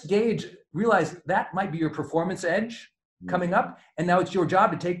 just realize that might be your performance edge coming up. And now it's your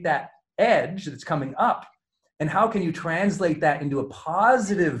job to take that edge that's coming up, and how can you translate that into a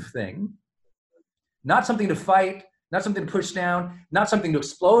positive thing, not something to fight, not something to push down, not something to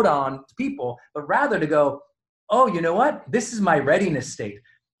explode on to people, but rather to go, oh, you know what? This is my readiness state.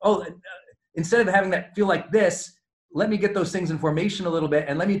 Oh, instead of having that feel like this, let me get those things in formation a little bit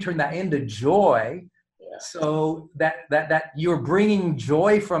and let me turn that into joy. Yeah. So that you're bringing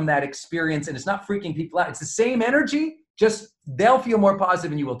joy from that experience, and it's not freaking people out. It's the same energy, just they'll feel more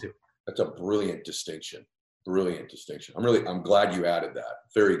positive and you will too. That's a brilliant distinction. Brilliant distinction. I'm glad you added that.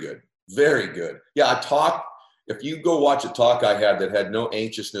 Very good. Very good. Yeah, a talk, if you go watch a talk I had that had no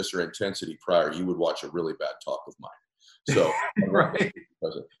anxiousness or intensity prior, you would watch a really bad talk of mine. So, right.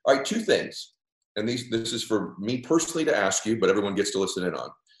 All right, two things. And this is for me personally to ask you, but everyone gets to listen in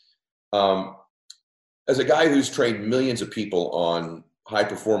on. As a guy who's trained millions of people on high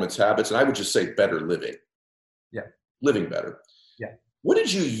performance habits, and I would just say better living. Yeah. Living better. Yeah. What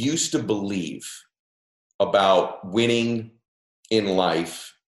did you used to believe about winning in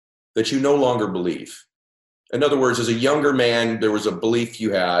life that you no longer believe? In other words, as a younger man, there was a belief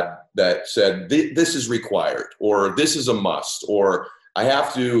you had that said, this is required, or this is a must, or I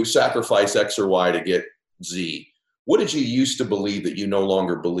have to sacrifice X or Y to get Z. What did you used to believe that you no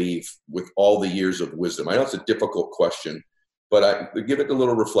longer believe with all the years of wisdom? I know it's a difficult question, but I give it a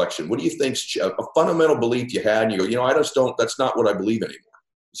little reflection. What do you think's a fundamental belief you had and you go, I just don't, that's not what I believe anymore?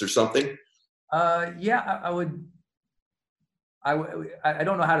 Is there something? Yeah, I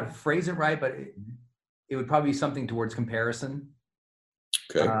don't know how to phrase it right, but it would probably be something towards comparison.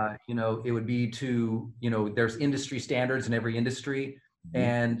 Okay. It would be to, there's industry standards in every industry.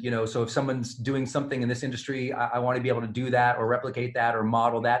 And, so if someone's doing something in this industry, I want to be able to do that or replicate that or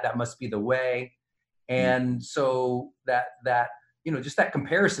model that. That must be the way. And so that, just that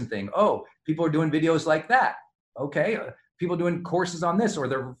comparison thing. Oh, people are doing videos like that. Okay. People doing courses on this, or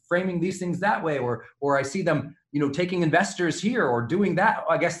they're framing these things that way, or I see them, taking investors here or doing that.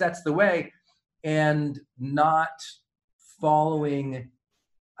 I guess that's the way, and not following,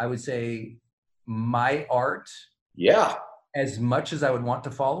 I would say, my art. Yeah. As much as I would want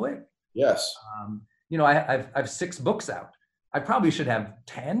to follow it. Yes. I've 6 books out. I probably should have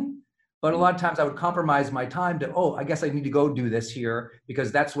 10, but a lot of times I would compromise my time to, I guess I need to go do this here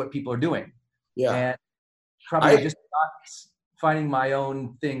because that's what people are doing. Yeah. And probably just not finding my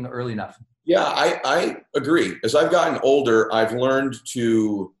own thing early enough. Yeah, I agree. As I've gotten older, I've learned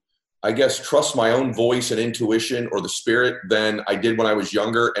to, I guess, trust my own voice and intuition or the spirit than I did when I was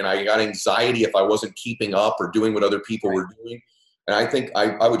younger. And I got anxiety if I wasn't keeping up or doing what other people were doing. And I think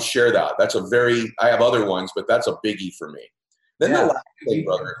I would share that. I have other ones, but that's a biggie for me. Then the last thing,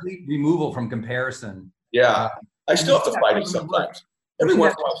 brother. Complete removal from comparison. Yeah. I still have to fight it sometimes. Every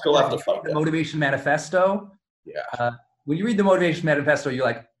once in a while, I still have to fight the Motivation Manifesto. Yeah. When you read the Motivation Manifesto, you're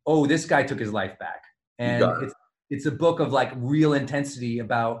like, oh, this guy took his life back. And it's a book of like real intensity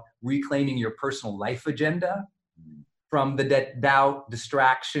about reclaiming your personal life agenda from the doubt,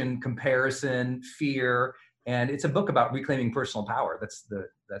 distraction, comparison, fear. And it's a book about reclaiming personal power. That's the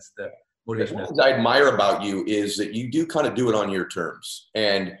motivation. One thing I admire about you is that you do kind of do it on your terms.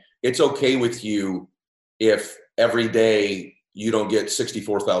 And it's okay with you if every day you don't get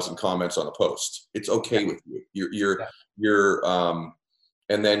 64,000 comments on a post. It's okay with you.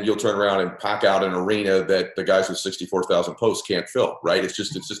 And then you'll turn around and pack out an arena that the guys with 64,000 posts can't fill, right? It's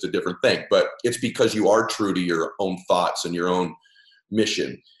just a different thing. But it's because you are true to your own thoughts and your own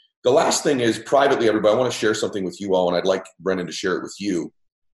mission. The last thing is, privately, everybody, I want to share something with you all, and I'd like Brendon to share it with you.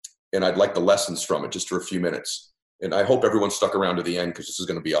 And I'd like the lessons from it just for a few minutes. And I hope everyone stuck around to the end, because this is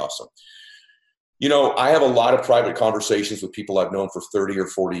going to be awesome. You know, I have a lot of private conversations with people I've known for 30 or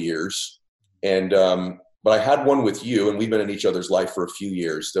 40 years. And, but I had one with you, and we've been in each other's life for a few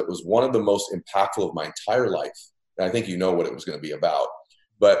years, that was one of the most impactful of my entire life. And I think you know what it was going to be about.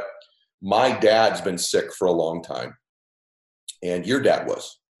 But my dad's been sick for a long time, and your dad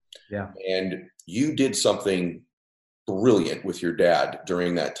was. Yeah. And you did something brilliant with your dad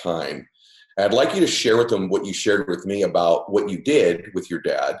during that time. And I'd like you to share with them what you shared with me about what you did with your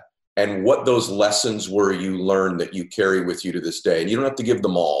dad and what those lessons were you learned that you carry with you to this day. And you don't have to give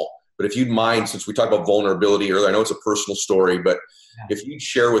them all, but if you'd mind, since we talked about vulnerability earlier, I know it's a personal story, but if you'd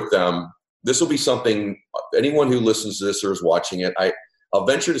share with them, this will be something anyone who listens to this or is watching it, I'll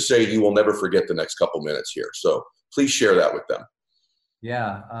venture to say you will never forget the next couple minutes here. So please share that with them.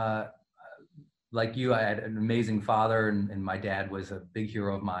 Yeah. Like you, I had an amazing father, and my dad was a big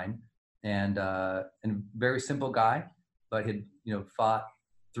hero of mine, and a very simple guy, but had, fought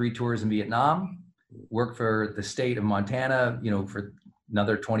 3 tours in Vietnam, worked for the state of Montana, for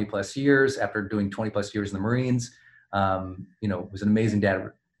another 20 plus years after doing 20 plus years in the Marines. Was an amazing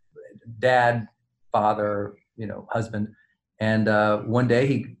dad, father, husband. And one day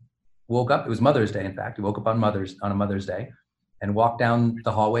he woke up, it was Mother's Day. In fact, he woke up on a Mother's Day and walked down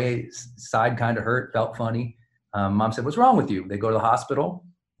the hallway, side kind of hurt, felt funny. Mom said, "What's wrong with you?" They go to the hospital,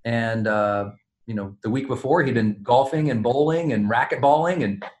 and the week before he'd been golfing and bowling and racquetballing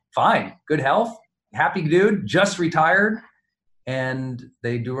and fine, good health, happy dude, just retired. And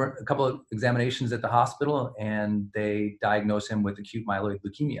they do a couple of examinations at the hospital, and they diagnose him with acute myeloid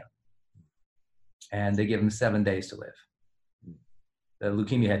leukemia. And they give him 7 days to live. The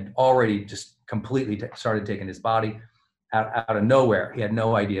leukemia had already just completely started taking his body out of nowhere. He had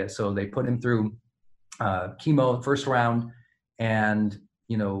no idea. So they put him through chemo, first round. And,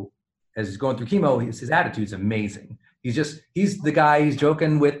 as he's going through chemo, his attitude's amazing. He's the guy, he's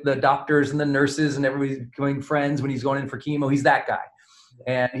joking with the doctors and the nurses and everybody's becoming friends when he's going in for chemo. He's that guy.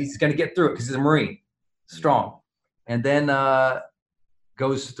 And he's going to get through it because he's a Marine, strong. And then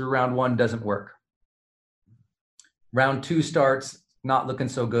goes through round 1, doesn't work. Round 2 starts, not looking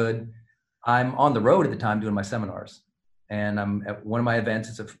so good. I'm on the road at the time doing my seminars. And I'm at one of my events.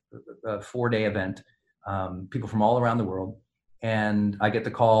 It's a 4-day event, people from all around the world. And I get the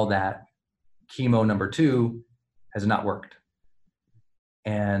call that chemo number 2 has not worked.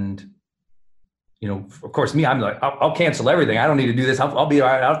 And, of course, I'm like, I'll cancel everything. I don't need to do this. I'll be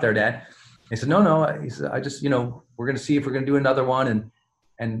right out there, Dad. He said, no. He said, I just, we're going to see if we're going to do another one,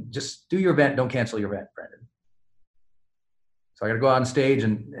 and just do your event. Don't cancel your event, Brendon. So I got to go on stage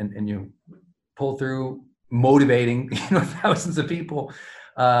and you pull through motivating, thousands of people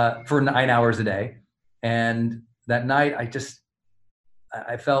for 9 hours a day. And that night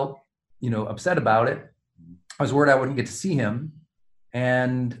I felt, upset about it. I was worried I wouldn't get to see him.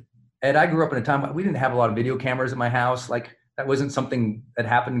 And Ed, I grew up in a time we didn't have a lot of video cameras at my house. Like, that wasn't something that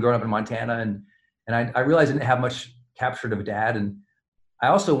happened growing up in Montana. And I realized I didn't have much captured of a dad. And I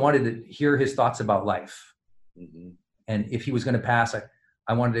also wanted to hear his thoughts about life. Mm-hmm. And if he was going to pass,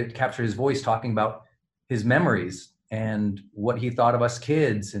 I wanted to capture his voice talking about his memories and what he thought of us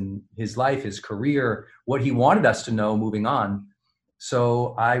kids and his life, his career, what he wanted us to know moving on.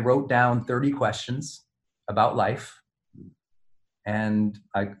 So I wrote down 30 questions about life. And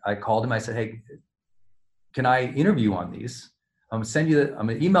I called him. I said, "Hey, can I interview on these? I'm going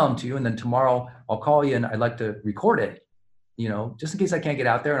to email them to you. And then tomorrow I'll call you and I'd like to record it, just in case I can't get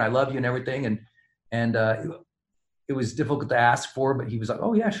out there, and I love you and everything." And it was difficult to ask for, but he was like,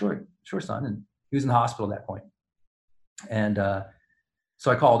 "Oh yeah, sure, son." And he was in the hospital at that point. And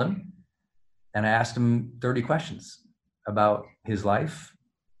so I called him and I asked him 30 questions about his life,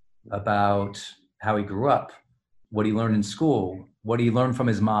 about how he grew up, what he learned in school, what he learned from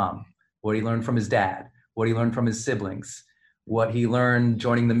his mom, what he learned from his dad, what he learned from his siblings, what he learned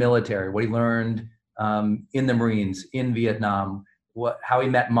joining the military, what he learned in the Marines, in Vietnam, how he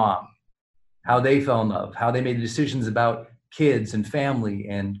met Mom, how they fell in love, how they made decisions about kids and family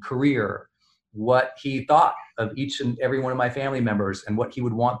and career, what he thought of each and every one of my family members and what he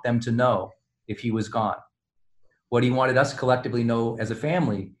would want them to know if he was gone, what he wanted us collectively know as a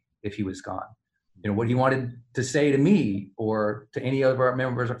family if he was gone, what he wanted to say to me or to any of our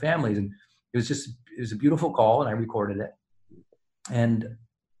members or families. it was a beautiful call, and I recorded it. And,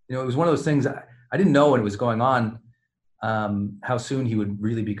 you know, it was one of those things I didn't know when it was going on, how soon he would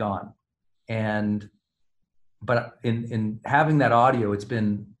really be gone. But in having that audio, it's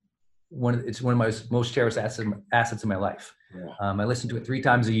one of my most cherished assets in my life. Yeah. I listen to it 3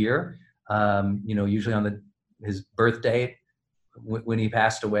 times a year, you know, usually on his birthday when he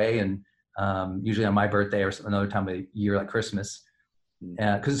passed away, and usually on my birthday or another time of the year like Christmas,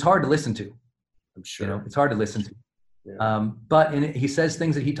 because it's hard to listen to. I'm sure. You know, it's hard to listen to. Yeah. But he says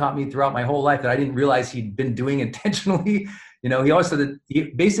things that he taught me throughout my whole life that I didn't realize he'd been doing intentionally. You know, he always said that, he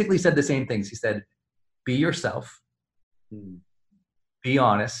basically said the same things. He said, be yourself, be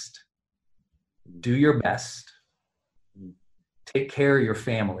honest, do your best, take care of your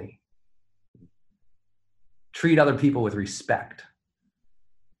family, treat other people with respect,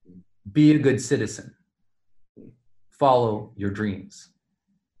 be a good citizen, follow your dreams.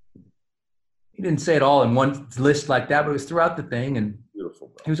 He didn't say it all in one list like that, but it was throughout the thing. And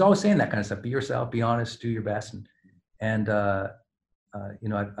Beautiful. he was always saying that kind of stuff. Be yourself, be honest, do your best. And you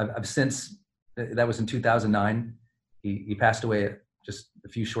know, I've since, that was in 2009. He passed away just a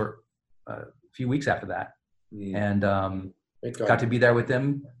few weeks after that. And got to be there with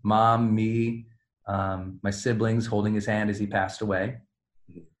him, mom, me, my siblings, holding his hand as he passed away.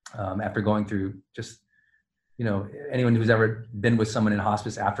 After going through just, you know, anyone who's ever been with someone in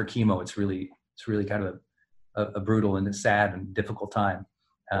hospice after chemo, it's really kind of a brutal and a sad and difficult time,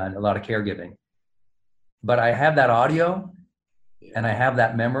 and a lot of caregiving. But I have that audio, and I have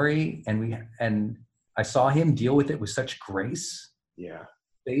that memory, and I saw him deal with it with such grace. Yeah.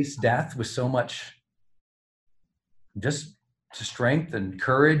 Face death with so much just strength and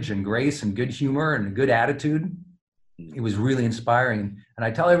courage and grace and good humor and a good attitude. It was really inspiring. And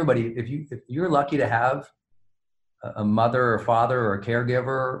I tell everybody, if you're lucky to have a mother or father or a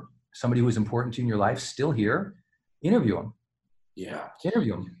caregiver, somebody who is important to you in your life still here, interview them. Yeah.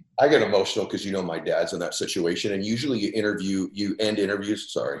 Interview them. I get emotional because, you know, my dad's in that situation, and usually you end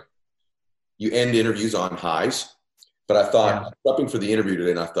interviews on highs. But I thought, prepping for the interview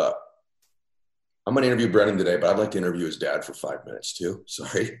today, and I thought, I'm going to interview Brendon today, but I'd like to interview his dad for 5 minutes too.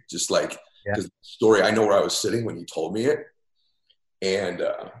 Sorry. Just like, because the story, I know where I was sitting when he told me it. And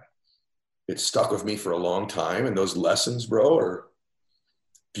it stuck with me for a long time. And those lessons, bro, are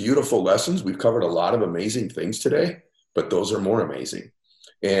beautiful lessons. We've covered a lot of amazing things today, but those are more amazing.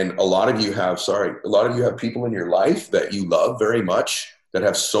 And a lot of you have people in your life that you love very much that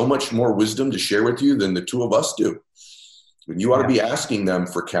have so much more wisdom to share with you than the two of us do. And you ought to be asking them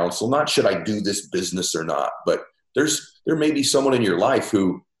for counsel, not should I do this business or not, but there may be someone in your life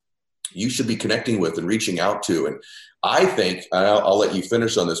who you should be connecting with and reaching out to. And I think, and I'll let you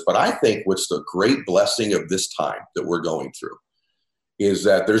finish on this, but I think what's the great blessing of this time that we're going through is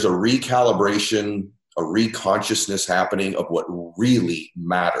that there's a recalibration, a reconsciousness happening of what really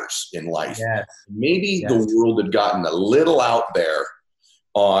matters in life. Yes. Maybe the world had gotten a little out there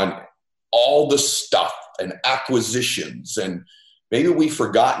on all the stuff and acquisitions, and maybe we've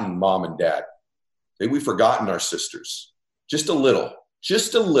forgotten mom and dad. Maybe we've forgotten our sisters. Just a little.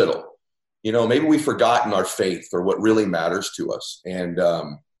 You know, maybe we've forgotten our faith or what really matters to us. And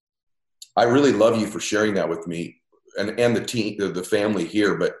I really love you for sharing that with me and the team, the family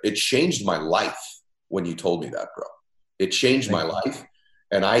here. But it changed my life when you told me that, bro. It changed my life.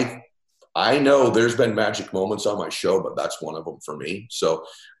 And I know there's been magic moments on my show, but that's one of them for me. So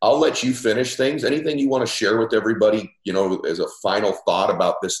I'll let you finish things. Anything you want to share with everybody, you know, as a final thought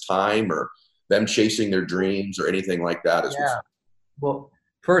about this time or them chasing their dreams or anything like that? Well,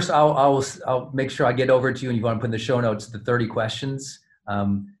 first I'll make sure I get over to you, and you want to put in the show notes the 30 questions.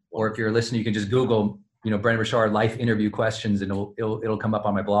 Or if you're listening, you can just Google, you know, Brendon Burchard life interview questions, and it'll come up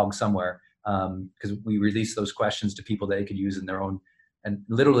on my blog somewhere. Because we release those questions to people that they could use in their own, and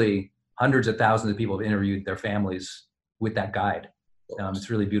literally hundreds of thousands of people have interviewed their families with that guide. It's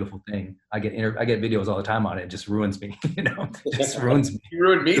a really beautiful thing. I get videos all the time on it. It just ruins me, you know, it just ruins me. You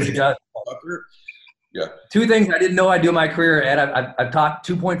ruined me. Yeah. 2 things I didn't know I'd do in my career, Ed. I've taught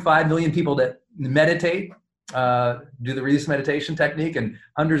 2.5 million people to meditate, do the release meditation technique, and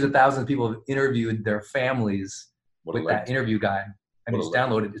hundreds of thousands of people have interviewed their families with that interview guide. I mean, it's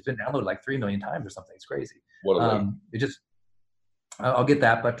been downloaded like 3 million times or something. It's crazy. I'll get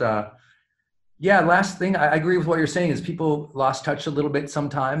that. But last thing, I agree with what you're saying is people lost touch a little bit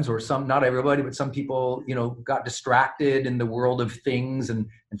sometimes, or not everybody, but some people, you know, got distracted in the world of things and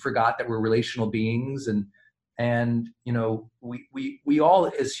forgot that we're relational beings. And, you know, we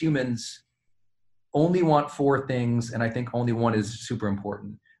all as humans only want 4 things. And I think only one is super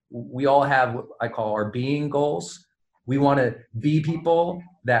important. We all have what I call our being goals. We want to be people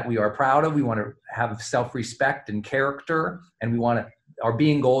that we are proud of. We want to have self-respect and character. And our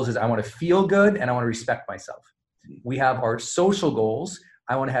being goals is I want to feel good and I want to respect myself. We have our social goals.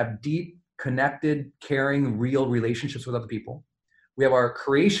 I want to have deep, connected, caring, real relationships with other people. We have our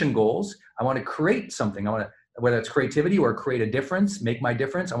creation goals. I want to create something. Whether it's creativity or create a difference, make my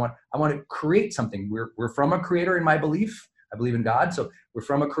difference. I want to create something. We're from a creator in my belief. I believe in God. So we're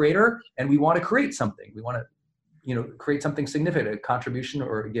from a creator and we want to create something. We want to, create something significant, a contribution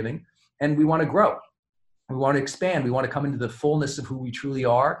or a giving. And we want to grow. We want to expand. We want to come into the fullness of who we truly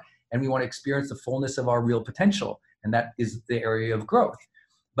are. And we want to experience the fullness of our real potential. And that is the area of growth.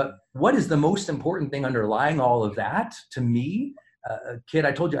 But what is the most important thing underlying all of that to me? Kid,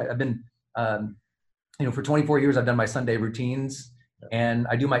 I told you, I've been, for 24 years, I've done my Sunday routines and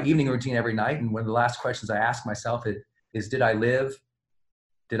I do my evening routine every night. And one of the last questions I ask myself is did I live?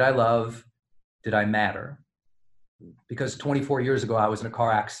 Did I love? Did I matter? Because 24 years ago, I was in a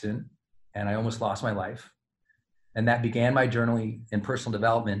car accident and I almost lost my life. And that began my journey in personal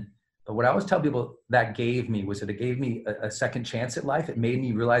development. But what I always tell people that gave me was that it gave me a second chance at life. It made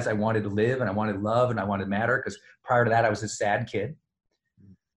me realize I wanted to live and I wanted love and I wanted to matter, because prior to that, I was a sad kid.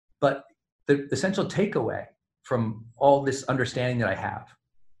 But the essential takeaway from all this understanding that I have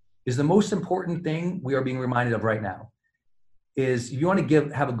is the most important thing we are being reminded of right now is if you want to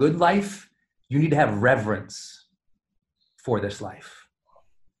have a good life, you need to have reverence for this life.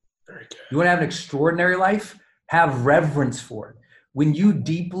 Very good. You want to have an extraordinary life? Have reverence for it. When you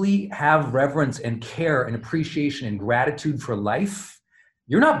deeply have reverence and care and appreciation and gratitude for life,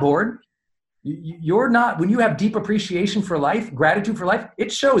 you're not bored. You're not, when you have deep appreciation for life, gratitude for life, it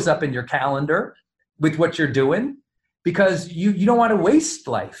shows up in your calendar with what you're doing, because you don't want to waste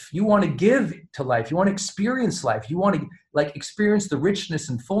life. You want to give to life. You want to experience life. You want to experience the richness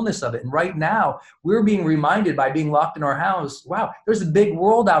and fullness of it. And right now we're being reminded by being locked in our house, wow, there's a big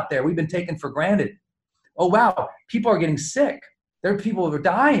world out there we've been taken for granted. Oh, wow, people are getting sick. There are people who are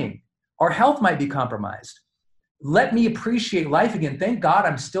dying. Our health might be compromised. Let me appreciate life again. Thank God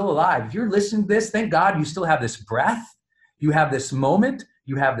I'm still alive. If you're listening to this, thank God you still have this breath. You have this moment.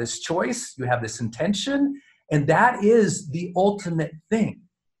 You have this choice. You have this intention. And that is the ultimate thing,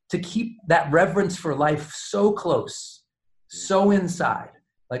 to keep that reverence for life so close, so inside.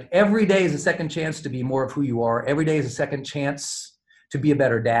 Like every day is a second chance to be more of who you are. Every day is a second chance to be a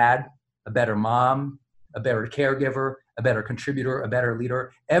better dad, a better mom, a better caregiver, a better contributor, a better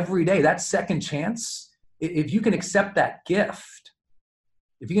leader. Every day, that second chance, if you can accept that gift,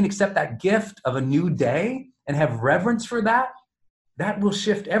 of a new day and have reverence for that, that will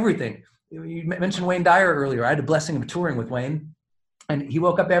shift everything. You mentioned Wayne Dyer earlier. I had the blessing of touring with Wayne, and he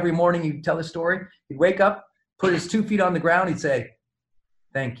woke up every morning. He'd tell his story. He'd wake up, put his 2 feet on the ground. He'd say,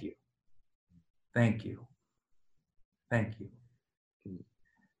 thank you. Thank you. Thank you.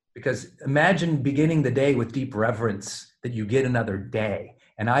 Because imagine beginning the day with deep reverence that you get another day.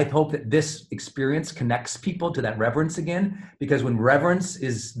 And I hope that this experience connects people to that reverence again, because when reverence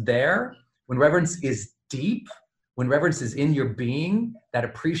is there, when reverence is deep, when reverence is in your being, that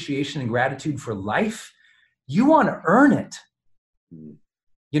appreciation and gratitude for life, you want to earn it.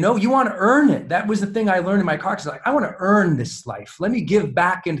 You want to earn it. That was the thing I learned in my car. I want to earn this life. Let me give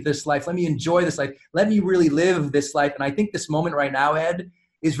back into this life. Let me enjoy this life. Let me really live this life. And I think this moment right now, Ed,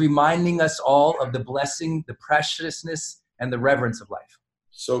 is reminding us all of the blessing, the preciousness, and the reverence of life.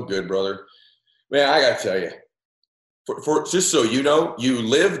 So good, brother. Man, I got to tell you, for just so you know, you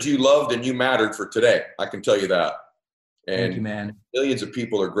lived, you loved, and you mattered for today. I can tell you that. And thank you, man. Millions of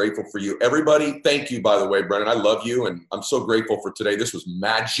people are grateful for you. Everybody, thank you, by the way, Brendon. I love you, and I'm so grateful for today. This was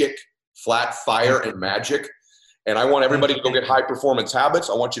magic, flat fire and magic. And I want everybody to go get high performance habits.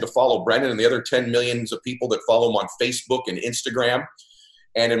 I want you to follow Brendon and the other 10 millions of people that follow him on Facebook and Instagram.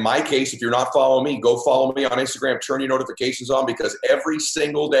 And in my case, if you're not following me, go follow me on Instagram, turn your notifications on, because every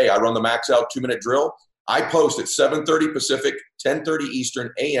single day I run the Max Out 2-minute drill. I post at 7:30 Pacific, 10:30 Eastern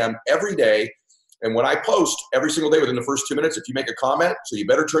AM every day. And when I post every single day within the first 2 minutes, if you make a comment, so you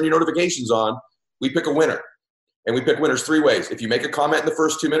better turn your notifications on, we pick a winner. And we pick winners 3 ways. If you make a comment in the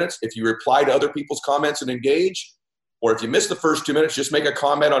first 2 minutes, if you reply to other people's comments and engage, or if you miss the first 2 minutes, just make a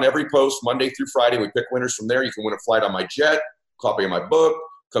comment on every post Monday through Friday. We pick winners from there. You can win a flight on my jet, copy of my book,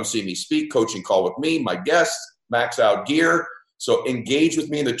 come see me speak, coaching call with me, my guests, Max Out gear. So engage with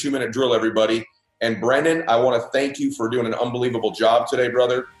me in the 2-minute drill, everybody. And Brendon, I want to thank you for doing an unbelievable job today,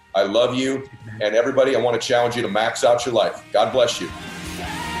 brother. I love you. And everybody, I want to challenge you to max out your life. God bless you.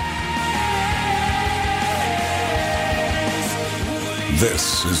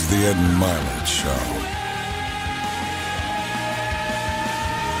 This is the Ed Milet Show.